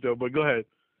this week, though, but go ahead.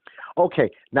 Okay,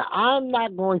 now I'm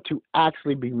not going to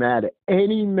actually be mad at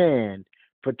any man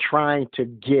for trying to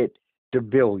get the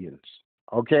billions,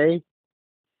 okay?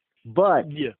 But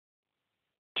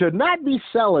to not be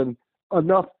selling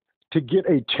enough to get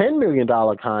a $10 million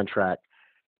contract,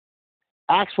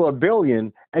 ask for $1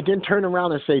 billion, and then turn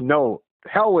around and say, no,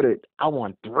 hell with it, I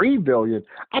want $3 billion.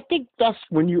 I think that's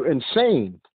when you're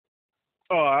insane.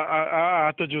 Oh,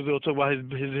 I thought you were going to talk about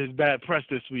his bad press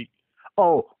this week.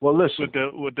 Oh, well, listen.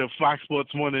 With the Fox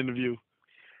Sports 1 interview.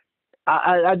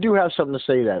 I do have something to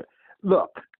say that.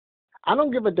 Look, I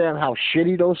don't give a damn how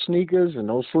shitty those sneakers and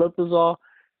those slippers are.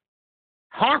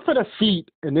 Half of the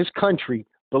feet in this country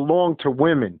belong to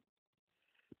women.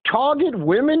 Target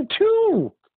women,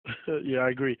 too. Yeah, I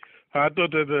agree. I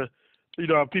thought that,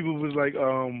 people was like...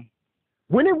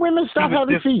 when did women stop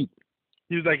having feet?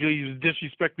 He was like, he was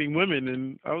disrespecting women.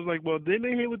 And I was like, well, didn't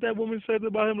they hear what that woman said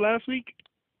about him last week?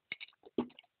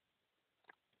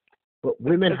 But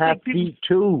women I have think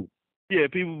people,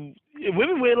 feet too,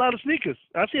 women wear a lot of sneakers.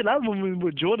 I see a lot of women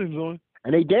with Jordans on.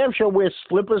 and they damn sure wear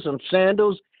slippers and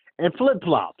sandals and flip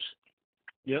flops.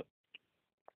 Yep.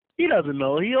 He doesn't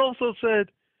know. He also said,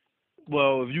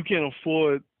 well, if you can't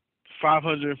afford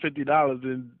 $550,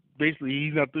 then basically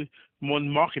he's not the one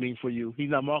marketing for you. He's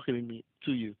not marketing me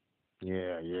to you.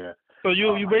 Yeah, yeah. So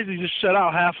you basically just shut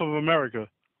out half of America.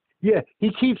 Yeah,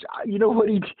 he keeps. You know what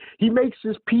he makes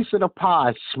this piece of the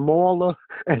pie smaller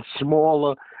and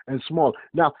smaller and smaller.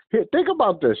 Now, here, think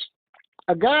about this: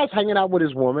 a guy's hanging out with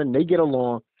his woman, they get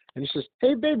along, and he says,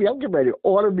 "Hey, baby, I'm getting ready to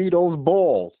order me those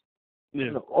balls,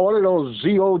 Yeah. order those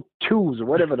ZO2s or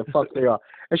whatever the fuck they are."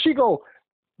 And she go,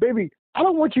 "Baby, I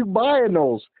don't want you buying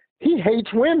those. He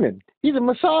hates women. He's a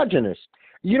misogynist.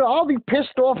 I'll be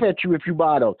pissed off at you if you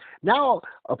buy those." Now,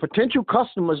 a potential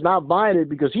customer's not buying it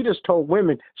because he just told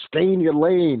women, stay in your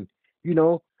lane.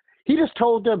 He just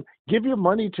told them, give your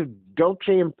money to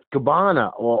Dolce &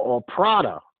 Gabbana or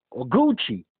Prada or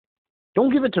Gucci.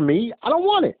 Don't give it to me. I don't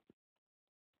want it.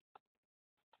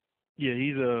 Yeah,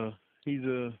 he's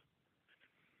a.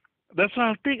 That's what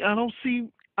I think. I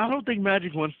don't think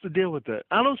Magic wants to deal with that.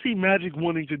 I don't see Magic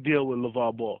wanting to deal with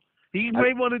LeVar Ball. He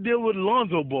may want to deal with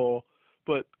Lonzo Ball,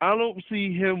 but I don't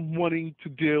see him wanting to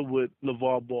deal with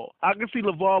LeVar Ball. I can see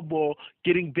LeVar Ball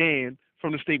getting banned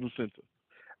from the Staples Center.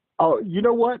 Oh, you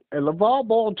know what? And LeVar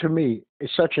Ball, to me, is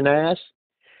such an ass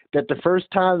that the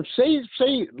first time, say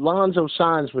Lonzo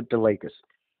signs with the Lakers,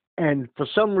 and for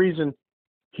some reason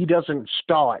he doesn't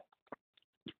start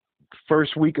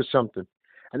first week or something.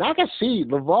 And I can see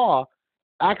LeVar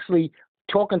actually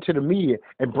talking to the media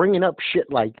and bringing up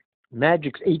shit like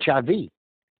Magic's HIV.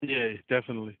 Yeah,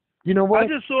 definitely. You know what? I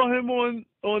just saw him on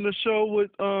the show with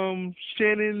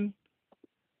Shannon.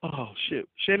 Oh shit,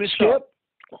 Shannon Sharp.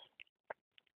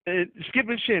 Skip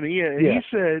and Shannon. Yeah, and he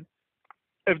said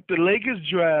if the Lakers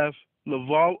draft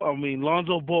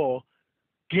Lonzo Ball,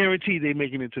 guaranteed they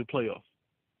making it to the playoffs.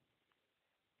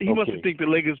 He must have think the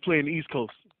Lakers playing the East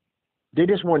Coast. They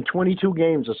just won 22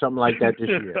 games or something like that this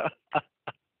year.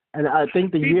 And I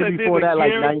think the year before that,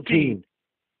 like 19.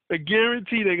 A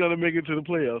guarantee they're going to make it to the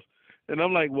playoffs. And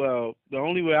I'm like, well, the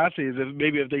only way I see it is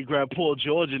if they grab Paul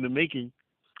George in the making.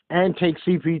 And take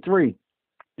CP3.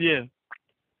 Yeah.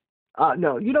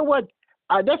 No, you know what?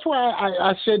 That's why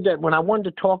I said that when I wanted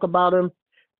to talk about him,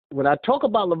 when I talk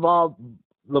about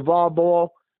LeVar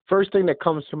Ball, first thing that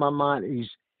comes to my mind is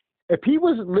if he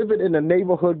was living in a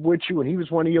neighborhood with you and he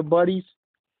was one of your buddies,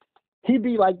 he'd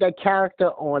be like that character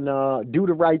on Do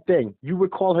the Right Thing. You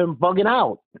would call him Bugging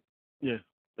Out. Yeah.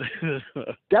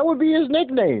 That would be his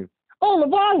nickname. Oh,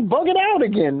 LeVar's bugging out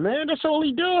again, man. That's all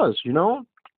he does,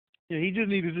 Yeah,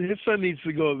 his son needs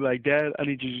to go like, Dad, I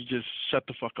need you to just shut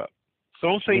the fuck up.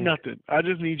 Don't say nothing. I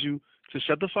just need you to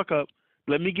shut the fuck up.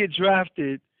 Let me get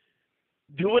drafted.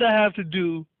 Do what I have to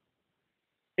do,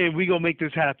 and we gonna make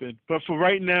this happen. But for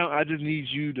right now, I just need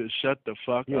you to shut the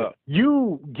fuck up.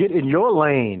 You get in your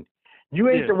lane. You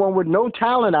ain't the one with no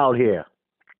talent out here.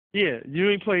 Yeah,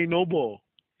 you ain't playing no ball.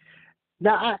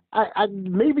 Now, I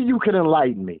maybe you can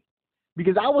enlighten me,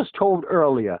 because I was told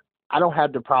earlier I don't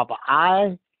have the proper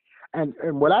eye, and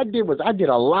what I did was I did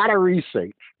a lot of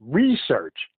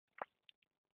research.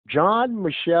 John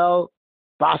Michel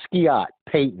Basquiat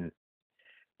Payton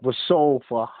was sold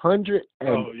for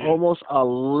almost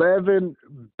 $11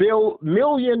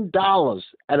 million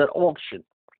at an auction.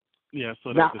 Yeah, I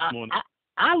saw that this morning.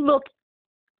 I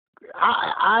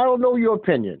don't know your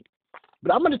opinion,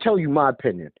 but I'm going to tell you my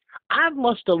opinion. I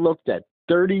must have looked at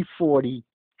 30, 40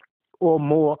 or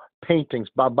more paintings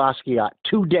by Basquiat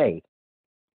today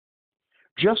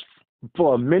just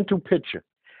for a mental picture.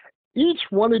 Each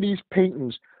one of these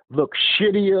paintings looks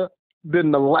shittier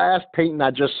than the last painting I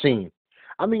just seen.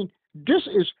 I mean, this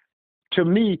is, to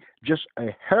me, just a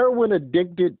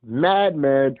heroin-addicted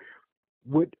madman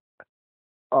with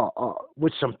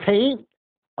some paint,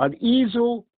 an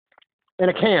easel, and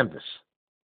a canvas.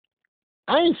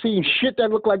 I ain't seen shit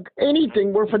that looked like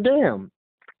anything worth a damn.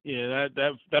 Yeah,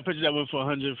 that picture that went for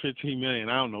 $115 million.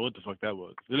 I don't know what the fuck that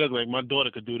was. It looked like my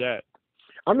daughter could do that.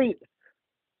 I mean,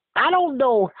 I don't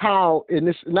know how in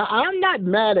this. Now, I'm not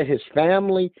mad at his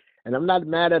family, and I'm not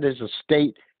mad at his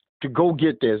estate to go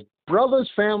get this.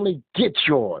 Brother's family, get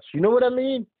yours. You know what I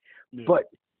mean? Yeah. But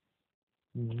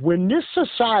when this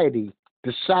society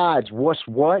decides what's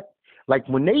what, like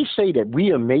when they say that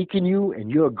we are making you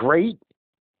and you're great,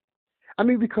 I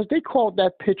mean, because they called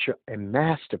that picture a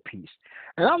masterpiece.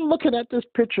 And I'm looking at this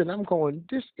picture and I'm going,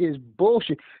 this is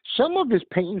bullshit. Some of his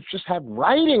paintings just have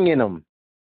writing in them.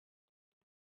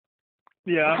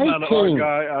 Yeah, I'm not an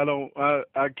art guy.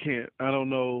 I can't. I don't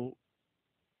know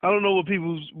I don't know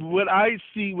what I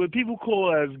see, what people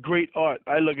call as great art.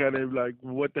 I look at it like,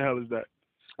 what the hell is that?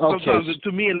 Okay. Sometimes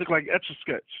to me it looks like etch a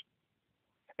sketch.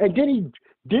 And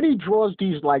then he draws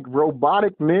these like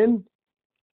robotic men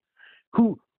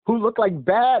who look like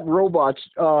bad robots.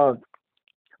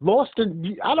 Lost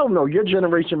in, I don't know, your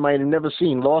generation might have never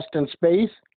seen Lost in Space.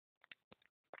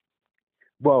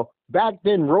 Well, back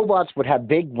then robots would have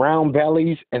big round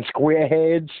bellies and square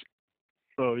heads.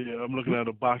 Oh yeah, I'm looking at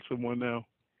a boxing one now.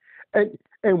 And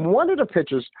one of the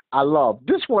pictures I love.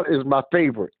 This one is my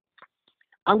favorite.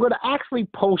 I'm going to actually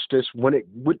post this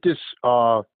with this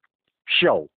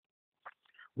show.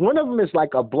 One of them is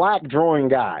like a black drawing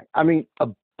guy. I mean, a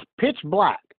pitch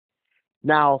black.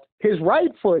 Now, his right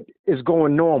foot is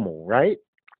going normal, right?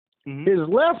 Mm-hmm. His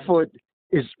left foot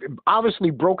is obviously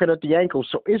broken at the ankle,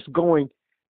 so it's going.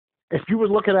 If you were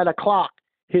looking at a clock,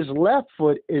 his left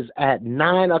foot is at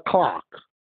 9 o'clock.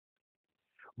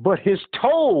 But his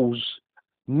toes,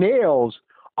 nails,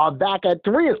 are back at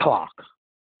 3 o'clock.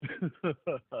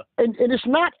 and it's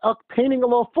not a painting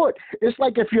of a foot. It's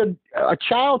like if a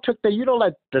child took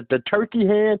the turkey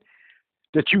hand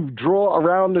that you draw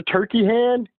around the turkey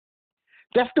hand,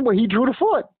 that's the way he drew the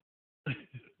foot.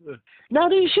 Now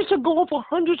these shits are going for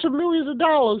hundreds of millions of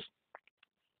dollars,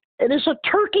 and it's a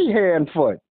turkey hand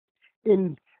foot,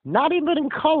 not even in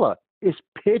color. It's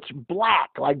pitch black,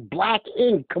 like black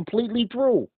ink, completely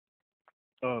through.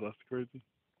 Oh, that's crazy.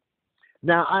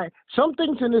 Now, some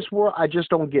things in this world I just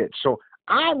don't get. So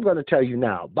I'm going to tell you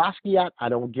now, Basquiat, I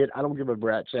don't get. I don't give a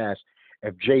rat's ass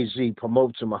if Jay-Z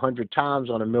promotes him 100 times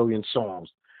on 1 million songs.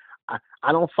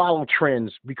 I don't follow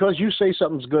trends. Because you say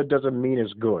something's good doesn't mean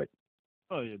it's good.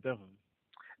 Oh, yeah, definitely.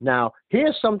 Now,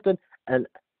 here's something. And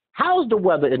how's the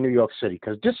weather in New York City?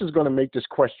 Because this is going to make this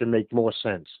question make more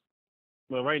sense.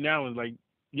 Well, right now it's like,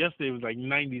 yesterday it was like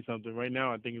 90-something. Right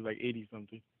now I think it's like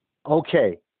 80-something.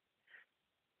 Okay.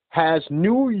 Has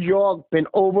New York been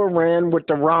overran with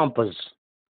the rompers?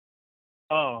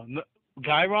 Oh, no,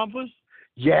 guy rompers?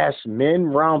 Yes, men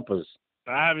rompers.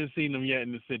 I haven't seen them yet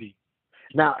in the city.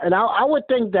 Now, and I would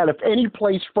think that if any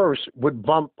place first would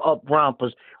bump up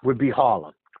rompers would be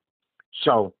Harlem.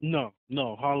 So no,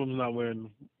 Harlem's not wearing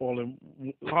Harlem's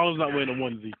not wearing a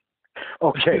onesie.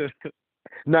 Okay.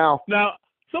 Now,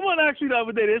 someone asked me the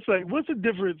other day. It's like, what's the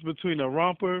difference between a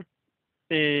romper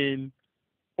and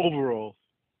overalls?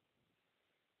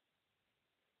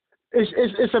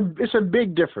 It's a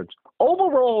big difference.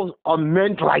 Overalls are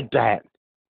meant like that.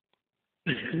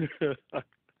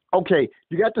 Okay,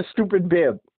 you got the stupid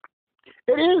bib.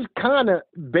 It is kind of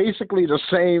basically the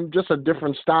same, just a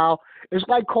different style. It's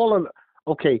like calling,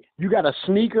 okay, you got a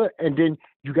sneaker, and then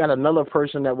you got another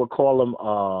person that would call them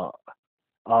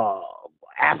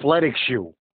athletic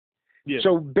shoe. Yeah.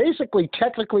 So basically,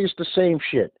 technically, it's the same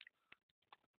shit.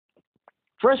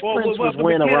 Fresh Prince was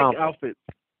wearing a romper. Outfit.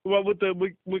 Well, with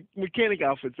the mechanic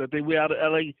outfits that they wear out of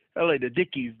LA, the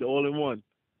Dickies, the all-in-one.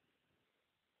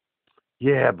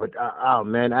 Yeah, but oh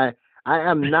man, I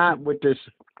am not with this.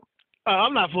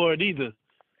 I'm not for it either.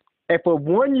 If a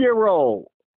 1-year-old,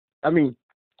 I mean,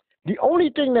 the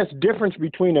only thing that's difference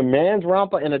between a man's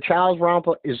romper and a child's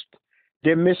romper is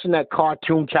they're missing that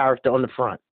cartoon character on the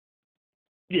front.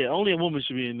 Yeah, only a woman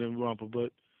should be in the romper,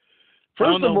 but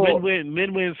First of all,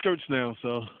 men wearing skirts now,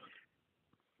 so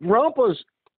rompers,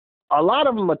 a lot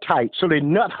of them are tight, so they're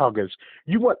nut huggers.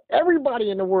 You want everybody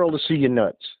in the world to see your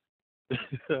nuts.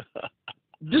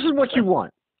 This is what you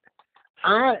want.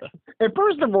 And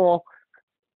first of all,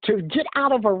 to get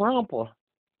out of a romper,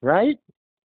 right?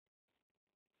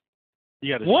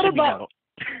 You gotta what shimmy about out.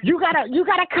 you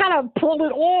gotta kind of pull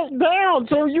it all down.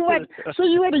 So you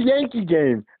at a Yankee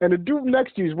game and the dude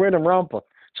next to you is wearing a romper.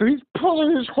 So he's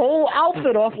pulling his whole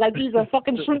outfit off like he's a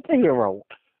fucking superhero.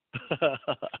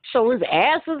 So his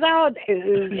ass is out,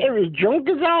 his junk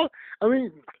is out. I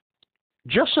mean,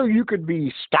 just so you could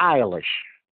be stylish.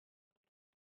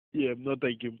 Yeah, no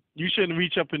thank you. You shouldn't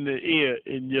reach up in the air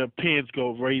and your pants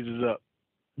go raises up.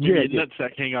 Yeah, your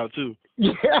nutsack hang out too.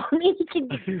 Yeah, I mean,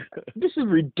 this is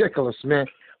ridiculous, man.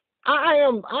 I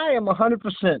am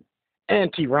 100%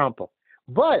 anti-romper,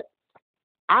 but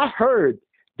I heard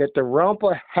that the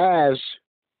romper has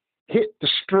hit the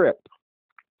Strip,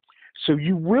 so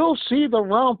you will see the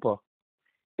romper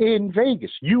in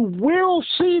Vegas. You will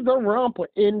see the romper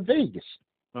in Vegas.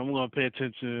 I'm going to pay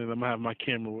attention, and I'm going to have my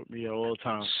camera with me at all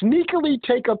times. Sneakily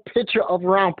take a picture of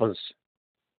rompers.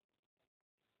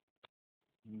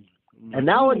 And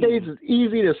nowadays, it's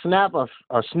easy to snap a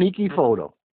sneaky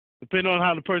photo. Depending on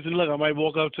how the person looks, I might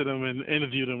walk up to them and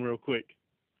interview them real quick.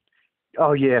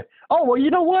 Oh, yeah. Oh, well, you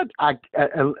know what?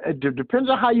 It depends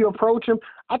on how you approach them.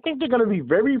 I think they're going to be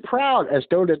very proud as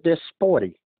though that they're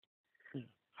sporty.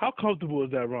 How comfortable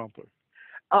is that romper?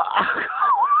 Uh,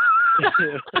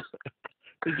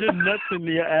 Is your nuts in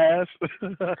your ass?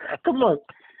 come on.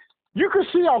 You can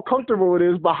see how comfortable it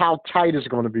is, but how tight it's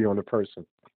going to be on the person.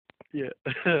 Yeah.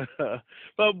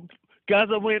 But guys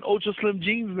are wearing ultra slim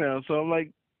jeans now, so I'm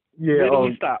like, Yeah. where do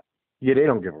we stop? Yeah, they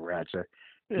don't give a ratchet.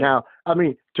 Yeah. Now, I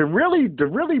mean, to really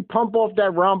pump off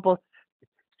that romper,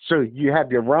 so you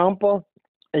have your romper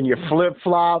and your flip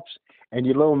flops and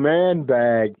your little man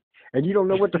bag, and you don't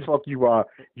know what the fuck you are.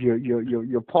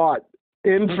 You're part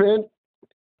infant,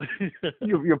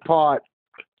 you're part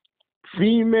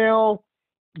female,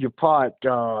 you're part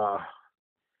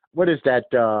what is that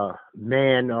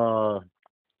man?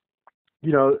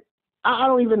 You know, I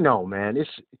don't even know, man.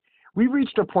 We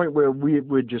reached a point where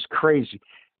we're just crazy.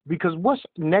 Because what's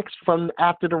next from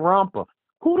after the romper?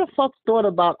 Who the fuck thought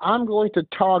about I'm going to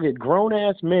target grown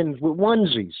ass men with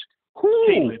onesies?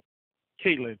 Who?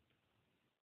 Caitlyn.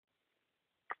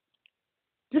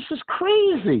 This is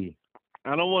crazy.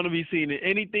 I don't want to be seen in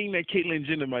anything that Caitlyn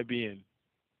Jenner might be in.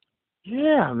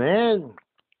 Yeah, man.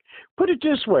 Put it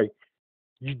this way.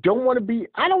 You don't want to be,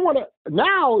 I don't want to,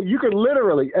 now you can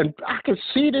literally, and I can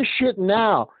see this shit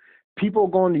now. People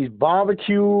going to these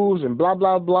barbecues and blah,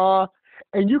 blah, blah.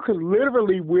 And you can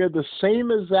literally wear the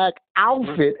same exact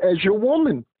outfit as your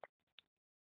woman.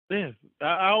 Yeah,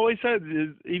 I always said,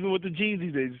 even with the jeans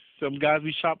these days, some guys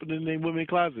be shopping in their women's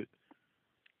closet.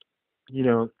 You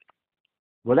know,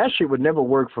 well, that shit would never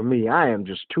work for me. I am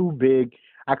just too big.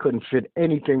 I couldn't fit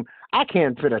anything. I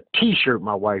can't fit a T-shirt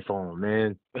my wife on,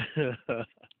 man.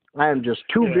 I am just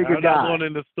too big a guy. I'm not going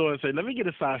in the store and say, let me get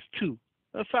a size 2.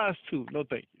 A size 2. No,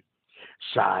 thank you.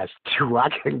 Size 2. I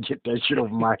can't get that shit over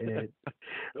my head.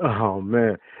 Oh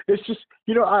man, it's just,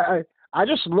 you know, I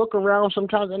just look around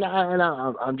sometimes and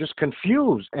I'm just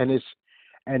confused, and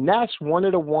that's one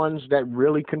of the ones that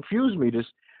really confuse me.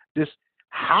 This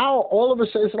how all of a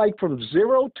sudden it's like from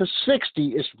 0 to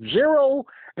 60, it's 0,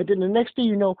 and then the next thing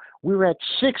you know we're at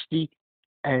 60,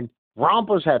 and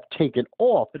rompers have taken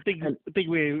off. I think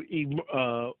we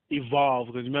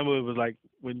evolved, because remember it was like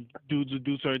when dudes would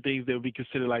do certain things, they would be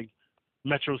considered like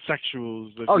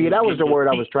metrosexuals. Oh yeah, that was the word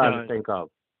I was trying to think of.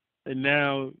 And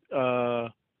now,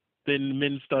 then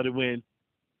men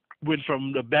went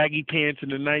from the baggy pants in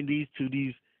the 90s to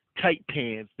these tight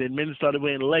pants. Then men started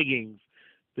wearing leggings.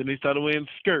 Then they started wearing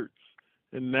skirts.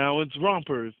 And now it's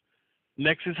rompers.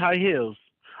 Next is high heels.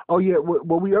 Oh yeah,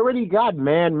 well we already got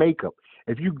man makeup.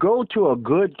 If you go to a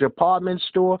good department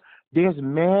store, there's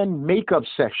man makeup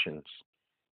sections.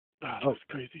 Oh, that's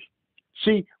crazy.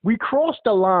 See, we crossed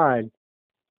the line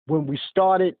when we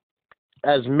started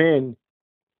as men.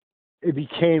 It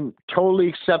became totally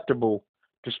acceptable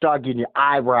to start getting your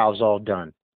eyebrows all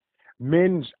done.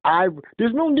 There's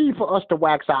no need for us to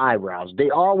wax our eyebrows. They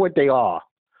are what they are.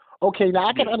 Okay, now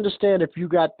I can understand if you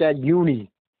got that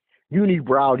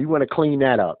unibrow, you want to clean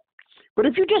that up. But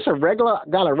if you just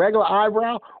got a regular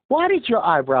eyebrow, why did your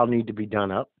eyebrow need to be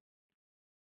done up?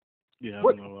 Yeah, I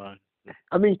don't know why.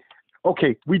 I mean,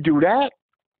 okay, we do that.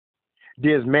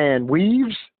 There's man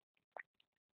weaves.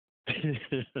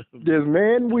 There's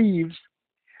man weaves.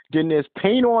 Then there's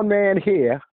paint on man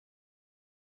hair.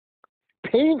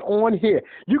 Paint on hair.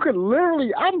 You could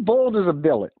literally, I'm bold as a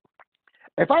billet.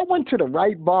 If I went to the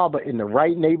right barber in the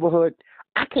right neighborhood,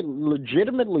 I could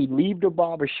legitimately leave the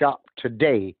barber shop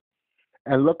today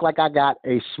and look like I got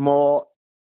a small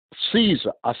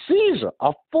Caesar, a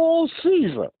full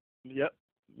Caesar. Yep.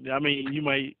 I mean, you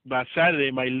might, by Saturday,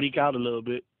 it might leak out a little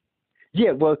bit.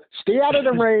 Yeah, well, stay out of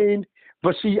the rain.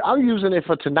 But see, I'm using it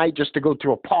for tonight just to go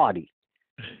to a party.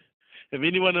 If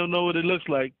anyone don't know what it looks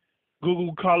like,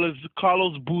 Google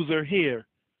Carlos Boozer hair.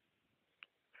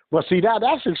 Well, see,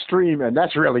 that's extreme, and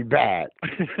that's really bad.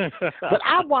 But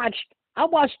I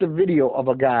watched the video of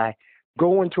a guy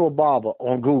going to a barber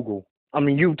on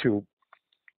YouTube.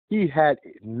 He had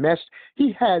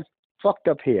fucked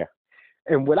up hair.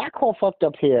 And what I call fucked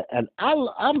up hair, and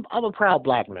I'm a proud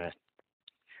black man,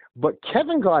 but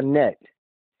Kevin Durant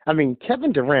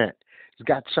has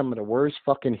got some of the worst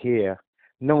fucking hair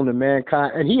known to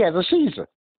mankind, and he has a Caesar.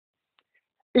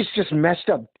 It's just messed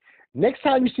up. Next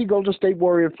time you see Golden State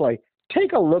Warrior play,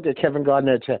 take a look at Kevin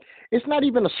Garnett's head. It's not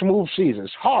even a smooth Caesar.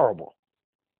 It's horrible.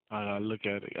 I look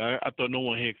at it. I thought no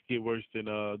one here could get worse than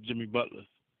Jimmy Butler's.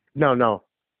 No.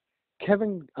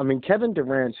 Kevin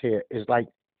Durant's hair is like,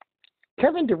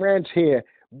 Kevin Durant's hair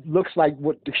looks like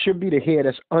what should be the hair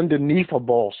that's underneath a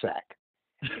ball sack.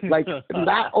 Like,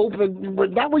 not open,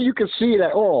 but not where you can see it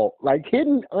at all. Like,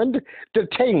 hidden under the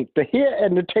taint, the hair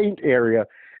and the taint area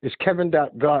is Kevin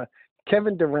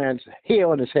Durant's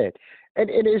hair on his head. And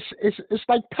it's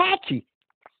like patchy.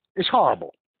 It's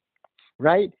horrible.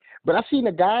 right? But I seen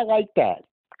a guy like that.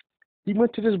 He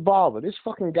went to this barber. This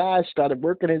fucking guy started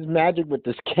working his magic with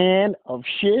this can of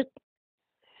shit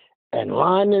and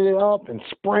lining it up and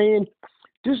spraying.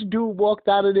 This dude walked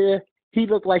out of there. He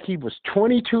looked like he was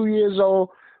 22 years old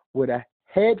with a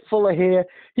head full of hair.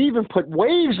 He even put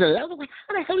waves in it. I was like,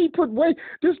 how the hell he put waves?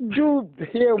 This dude's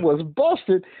hair was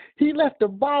busted. He left the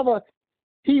barber.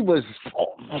 He was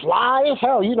fly as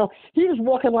hell. You know, he was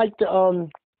walking like the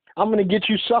I'm gonna get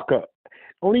you sucker.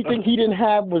 Only thing he didn't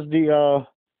have was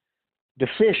the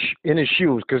fish in his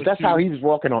shoes, because that's how he was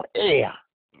walking on air.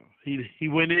 He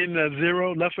went in at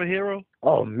zero, left a hero.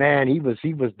 Oh man, he was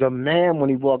the man when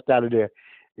he walked out of there.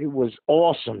 It was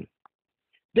awesome.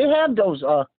 They have those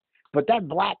but that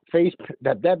black face,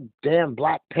 that damn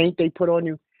black paint they put on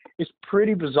you, is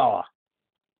pretty bizarre.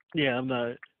 Yeah, I'm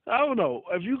not. I don't know.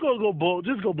 If you go bald,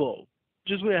 just go bald.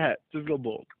 Just wear a hat. Just go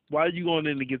bald. Why are you going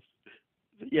in to get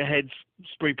your head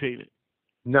spray painted?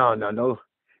 No.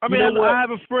 I mean, I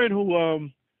have a friend who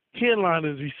hairline,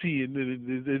 as we see,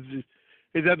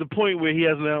 is at the point where he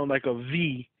has now like a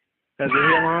V as a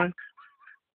hairline.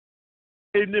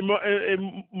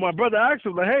 And my brother asked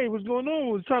him, like, hey, what's going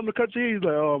on? It's time to cut your hair. He's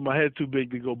like, oh, my head's too big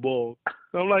to go bald.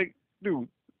 So I'm like, dude,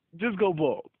 just go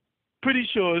bald. Pretty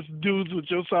sure it's dudes with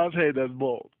your size head that's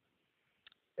bald.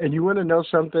 And you want to know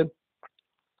something?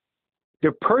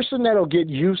 The person that'll get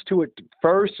used to it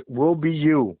first will be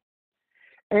you.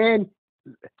 And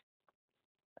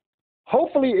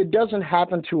hopefully it doesn't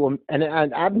happen to them. And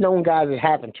I've known guys it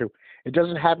happened to. It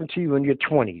doesn't happen to you in your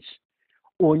 20s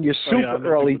or in your super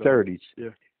early 30s. Yeah.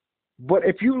 But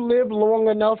if you live long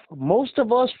enough, most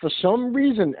of us, for some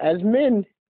reason, as men,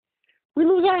 we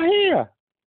lose our hair.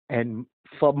 And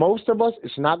for most of us,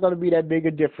 it's not going to be that big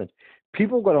a difference.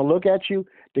 People are going to look at you.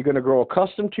 They're going to grow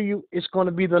accustomed to you. It's going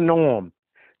to be the norm.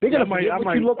 They're going to forget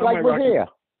what you look like with hair.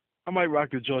 I might rock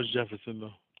the George Jefferson,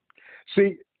 though.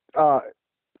 See,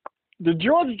 the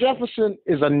George Jefferson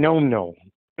is a no-no.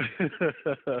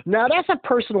 Now, that's a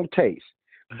personal taste.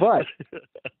 But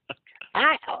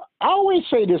I always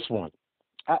say this one.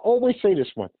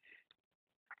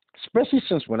 Especially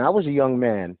since when I was a young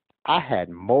man, I had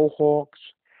mohawks.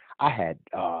 I had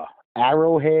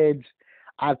arrowheads.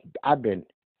 I've been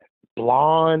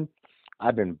blonde.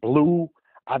 I've been blue.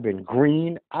 I've been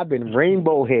green. I've been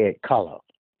rainbow head color.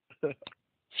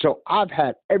 So I've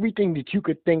had everything that you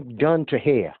could think done to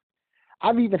hair.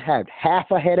 I've even had half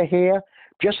a head of hair,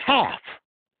 just half.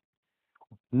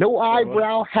 No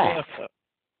eyebrow, half.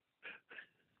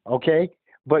 Okay?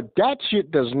 But that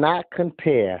shit does not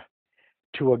compare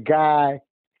to a guy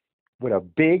with a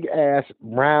big-ass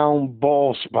round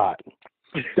bald spot.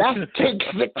 That takes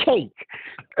the cake.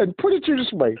 And put it to you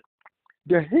this way.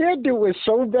 The hairdo is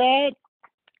so bad,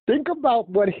 think about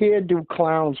what hairdo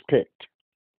clowns picked.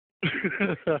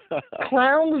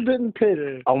 Clowns didn't pick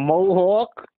a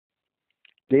mohawk.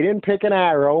 They didn't pick an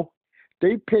arrow.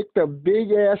 They picked a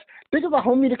big-ass... Think about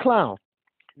Homie the Clown.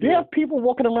 They have people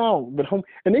walking around with home,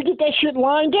 and they get that shit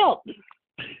lined up.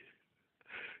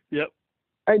 Yep.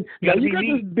 And now you got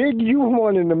this big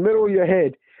U-horn in the middle of your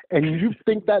head, and you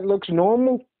think that looks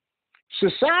normal?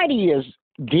 Society has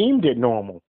deemed it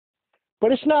normal.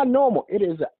 But it's not normal. It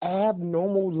is an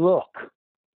abnormal look.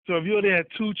 So if you only had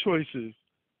two choices,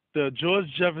 the George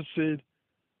Jefferson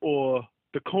or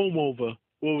the comb-over,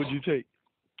 what would you take?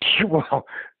 Well,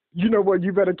 you know what?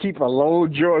 You better keep a low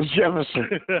George Jefferson.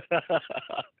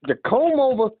 The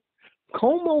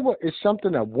comb-over is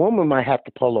something a woman might have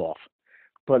to pull off,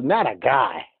 but not a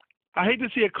guy. I hate to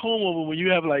see a comb-over when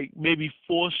you have like maybe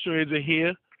 4 strands of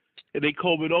hair and they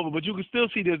comb it over, but you can still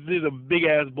see there's a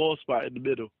big-ass bald spot in the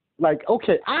middle. Like,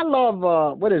 okay, I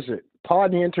love, what is it?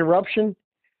 Pardon the interruption.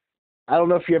 I don't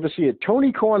know if you ever see it.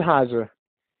 Tony Kornheiser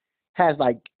has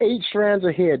like 8 strands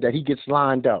of hair that he gets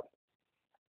lined up.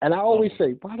 And I always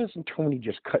say, why doesn't Tony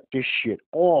just cut this shit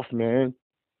off, man?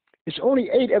 It's only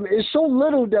 8. I mean, it's so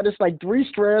little that it's like 3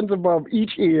 strands above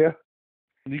each ear.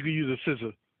 You can use a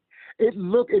scissor.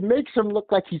 It makes him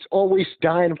look like he's always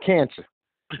dying of cancer.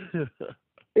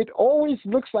 It always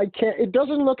looks like it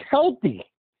doesn't look healthy.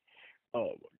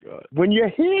 Oh my God! When your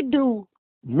hairdo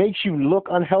makes you look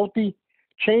unhealthy,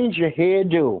 change your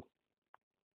hairdo.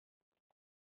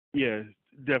 Yeah,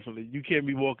 definitely. You can't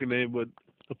be walking in with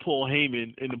the Paul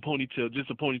Heyman in the ponytail, just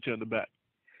a ponytail in the back.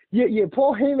 Yeah.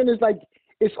 Paul Heyman is like,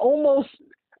 it's almost,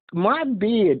 my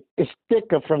beard is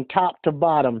thicker from top to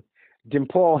bottom than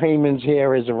Paul Heyman's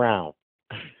hair is around.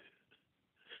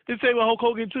 The same with Hulk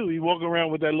Hogan too. He walking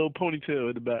around with that little ponytail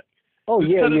in the back. Oh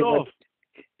just yeah, cut it off.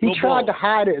 He tried to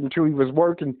hide it until he was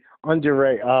working under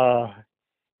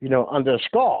under a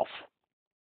scarf.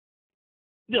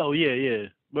 No, yeah.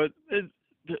 But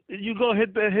You go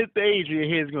hit the age where your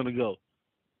hair's gonna go.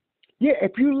 Yeah,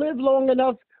 if you live long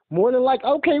enough, more than like,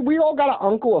 okay, we all got an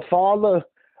uncle, a father,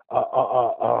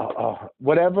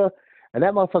 whatever, and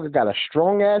that motherfucker got a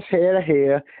strong ass head of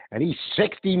hair, and he's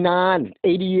 69,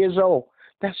 80 years old.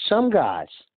 That's some guys.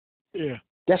 Yeah.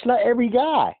 That's not every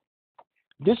guy.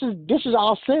 This is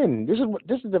our sin.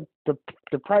 This is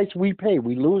the price we pay.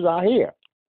 We lose our hair.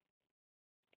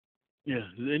 Yeah.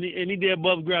 Any day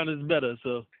above ground is better.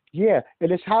 So. Yeah,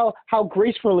 and it's how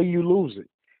gracefully you lose it.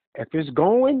 If it's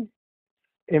going,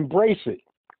 embrace it.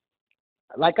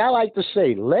 Like I like to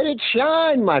say, let it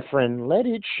shine, my friend. Let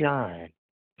it shine.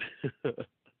 It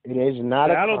is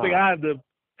not. I don't think I have the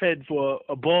head for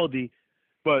a baldy,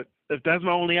 but if that's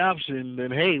my only option,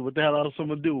 then hey, what the hell else am I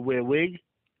gonna do? Wear a wig?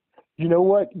 You know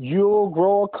what? You'll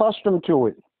grow accustomed to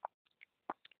it.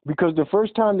 Because the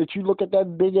first time that you look at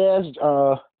that big ass,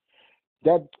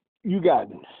 that you got,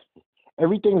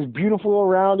 everything's beautiful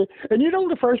around it. And you know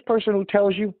the first person who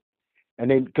tells you,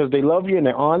 and because they love you and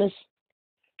they're honest,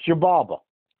 it's your barber.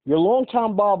 Your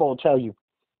longtime barber will tell you,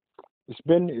 it's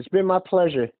been my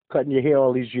pleasure cutting your hair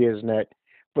all these years, Nat,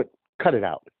 but cut it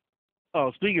out.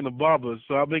 Oh, speaking of barbers,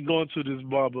 so I've been going to this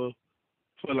barber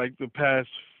for like the past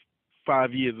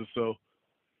 5 years or so.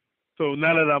 So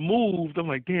now that I moved, I'm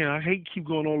like, damn, I hate keep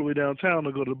going all the way downtown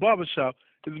to go to the barber shop.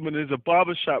 There's a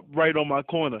barber shop right on my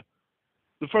corner.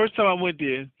 The first time I went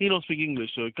there, he don't speak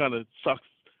English, so it kind of sucks.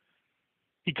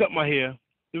 He cut my hair.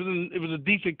 It was a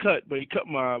decent cut, but he cut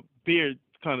my beard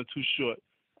kind of too short.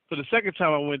 So the second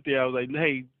time I went there, I was like,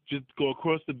 hey, just go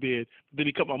across the beard. But then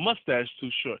he cut my mustache too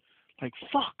short. Like,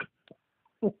 fuck.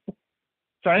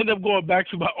 So I ended up going back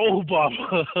to my old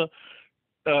barber,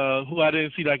 who I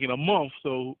didn't see like in a month.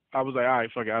 So I was like, all right,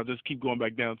 fuck it. I'll just keep going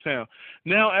back downtown.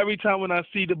 Now every time when I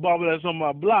see the barber that's on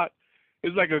my block,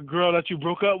 it's like a girl that you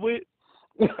broke up with.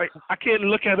 Like I can't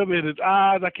look at him in his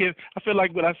eyes. I feel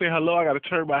like when I say hello, I got to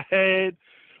turn my head.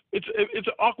 It's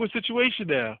an awkward situation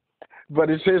now. But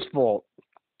it's his fault.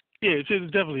 Yeah, it's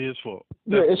definitely his fault.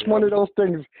 Definitely. Yeah, it's one of those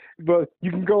things. But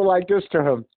you can go like this to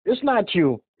him. It's not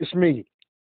you. It's me.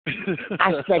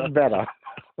 I expect better.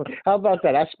 How about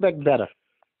that? I expect better.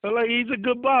 Like he's a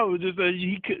good barber, just that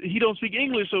he don't speak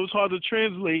English, so it's hard to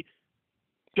translate.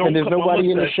 And there's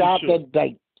nobody in the shop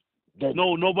that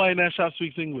no, nobody in that shop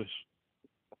speaks English.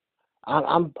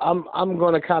 I'm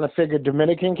gonna kind of figure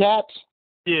Dominican cats.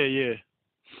 Yeah.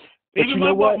 But even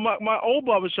my old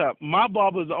barber shop, my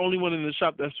barber is the only one in the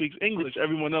shop that speaks English.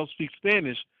 Everyone else speaks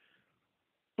Spanish.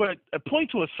 But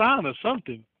point to a sign or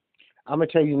something. I'm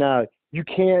gonna tell you now, you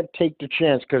can't take the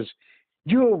chance because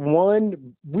you're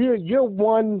one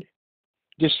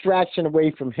distraction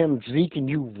away from him zeking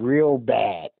you real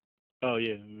bad. Oh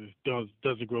yeah,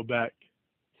 doesn't grow back.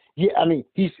 Yeah, I mean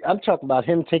I'm talking about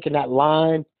him taking that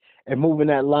line and moving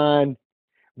that line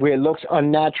where it looks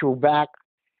unnatural back,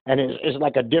 and it's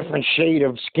like a different shade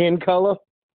of skin color.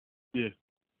 Yeah.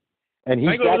 And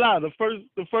I ain't gonna lie,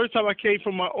 the first time I came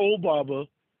from my old barber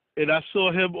and I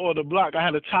saw him on the block, I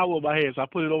had a towel on my head, so I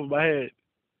put it over my head.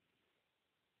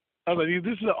 I was like,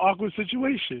 this is an awkward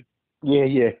situation.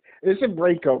 Yeah. It's a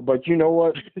breakup, but you know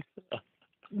what?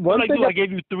 I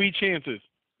gave you 3 chances.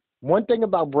 One thing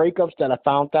about breakups that I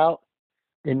found out,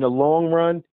 in the long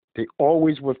run, they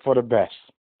always were for the best.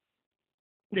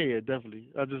 Yeah, definitely.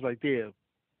 I was just like, damn.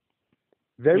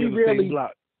 Very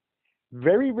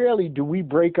rarely do we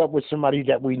break up with somebody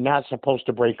that we're not supposed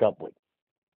to break up with.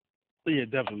 Yeah,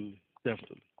 definitely. Yeah,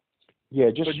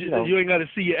 but you ain't got to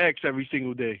see your ex every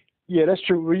single day. Yeah, that's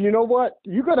true. Well, you know what?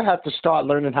 You're going to have to start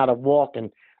learning how to walk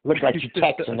and look like you're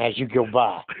texting as you go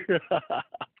by.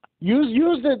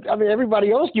 Use it. I mean,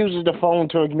 everybody else uses the phone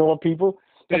to ignore people.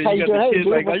 That's how you do it.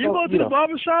 Like, are you going to the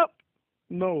barber shop?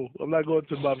 No, I'm not going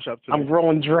to the barber shop today. I'm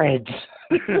growing dreads.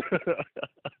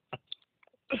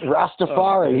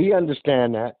 Rastafari, he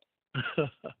understand that.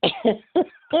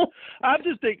 I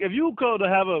just think if you go to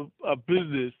have a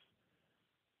business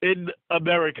in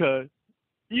America,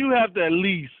 you have to at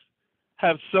least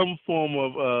have some form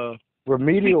of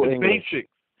remedial English. Basics.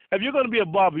 If you're going to be a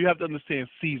barber, you have to understand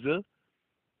Caesar,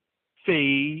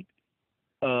 fade,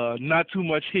 not too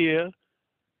much hair.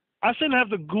 I shouldn't have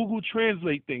to Google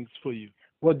translate things for you.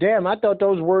 Well, damn, I thought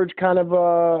those words kind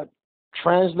of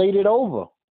translated over.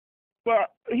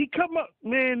 But he cut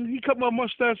my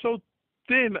mustache so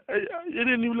thin, it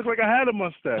didn't even look like I had a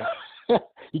mustache.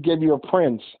 He gave you a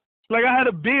prince. Like I had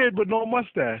a beard but no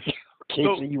mustache.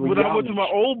 So when I went to my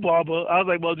old barber, I was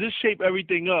like, well, just shape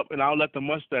everything up and I'll let the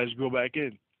mustache grow back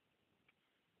in.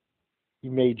 He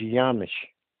made you Yamish.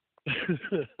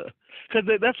 Because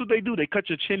that's what they do. They cut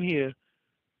your chin hair.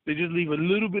 They just leave a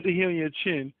little bit of hair on your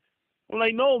chin. I'm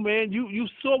like, no, man, you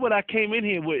saw what I came in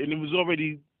here with, and it was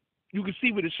already, you could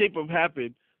see where the shape up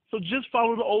happened. So just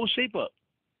follow the old shape up.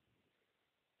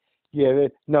 Yeah,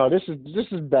 no, this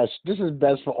is best. This is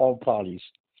best for all parties.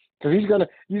 Because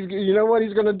you know what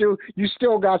he's gonna do? You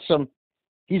still got some.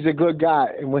 He's a good guy,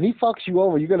 and when he fucks you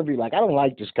over, you're gonna be like, I don't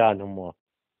like this guy no more.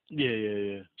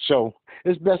 Yeah. So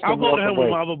it's best to I'll go walk to him away. when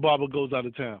my other barber goes out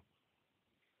of town.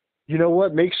 You know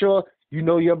what? Make sure you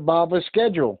know your barber's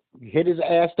schedule. Hit his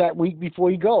ass that week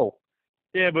before you go.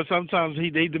 Yeah, but sometimes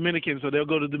they Dominican, so they'll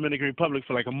go to Dominican Republic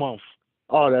for like a month.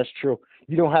 Oh, that's true.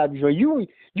 You don't have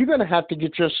you're gonna have to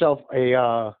get yourself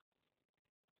a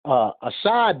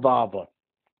side barber.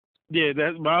 Yeah,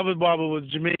 that my other barber was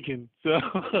Jamaican, so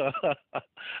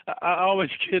I always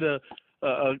get a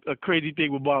crazy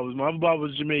thing with barbers. My other barber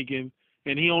was Jamaican,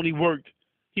 and he would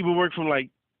work from like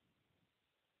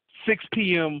 6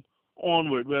 p.m.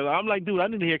 onward. Well, I'm like, dude, I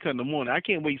need a haircut in the morning. I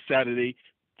can't wait Saturday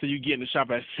till you get in the shop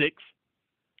at 6.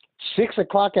 6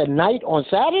 o'clock at night on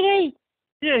Saturday?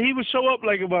 Yeah, he would show up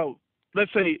like about,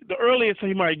 let's say, the earliest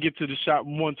he might get to the shop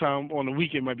one time on the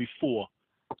weekend might be 4.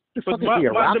 But my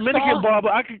Dominican barber,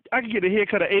 I could get a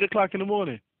haircut at 8 o'clock in the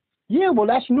morning. Yeah, well,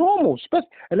 that's normal,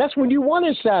 and that's when you want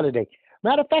it Saturday.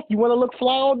 Matter of fact, you want to look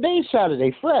fly all day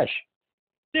Saturday, fresh.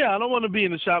 Yeah, I don't want to be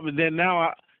in the shop, and then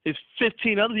now it's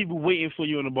 15 other people waiting for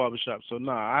you in the barbershop. So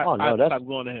I stopped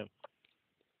going to him.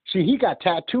 See, he got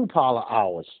tattoo parlor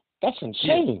hours. That's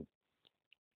insane.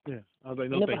 Yeah. I was like,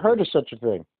 no, I never heard of such a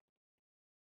thing.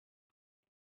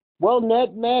 Well,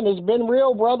 Ned, man, it's been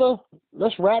real, brother.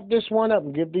 Let's wrap this one up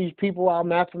and give these people our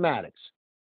mathematics.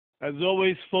 As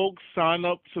always, folks, sign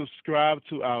up, subscribe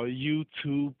to our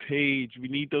YouTube page. We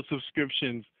need those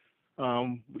subscriptions.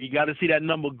 We got to see that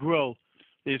number grow.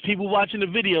 There's people watching the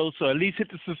video, so at least hit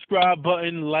the subscribe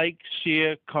button, like,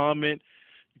 share, comment.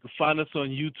 You can find us on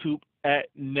YouTube at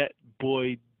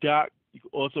NetBoyDoc. You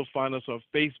can also find us on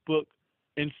Facebook,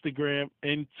 Instagram,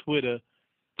 and Twitter.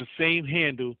 The same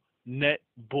handle,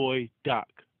 NetBoyDoc.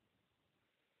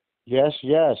 Yes.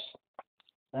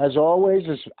 As always,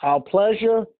 it's our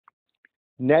pleasure.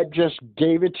 Net just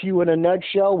gave it to you in a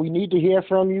nutshell. We need to hear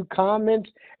from you. Comments,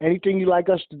 anything you'd like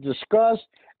us to discuss,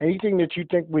 anything that you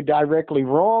think we're directly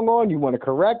wrong on, you want to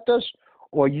correct us,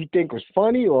 or you think was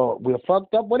funny, or we're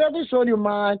fucked up, whatever's on your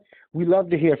mind, we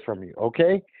love to hear from you,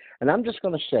 okay? And I'm just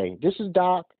going to say, this is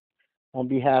Doc on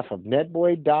behalf of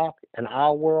NetBoy Doc and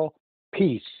Our World.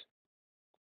 Peace.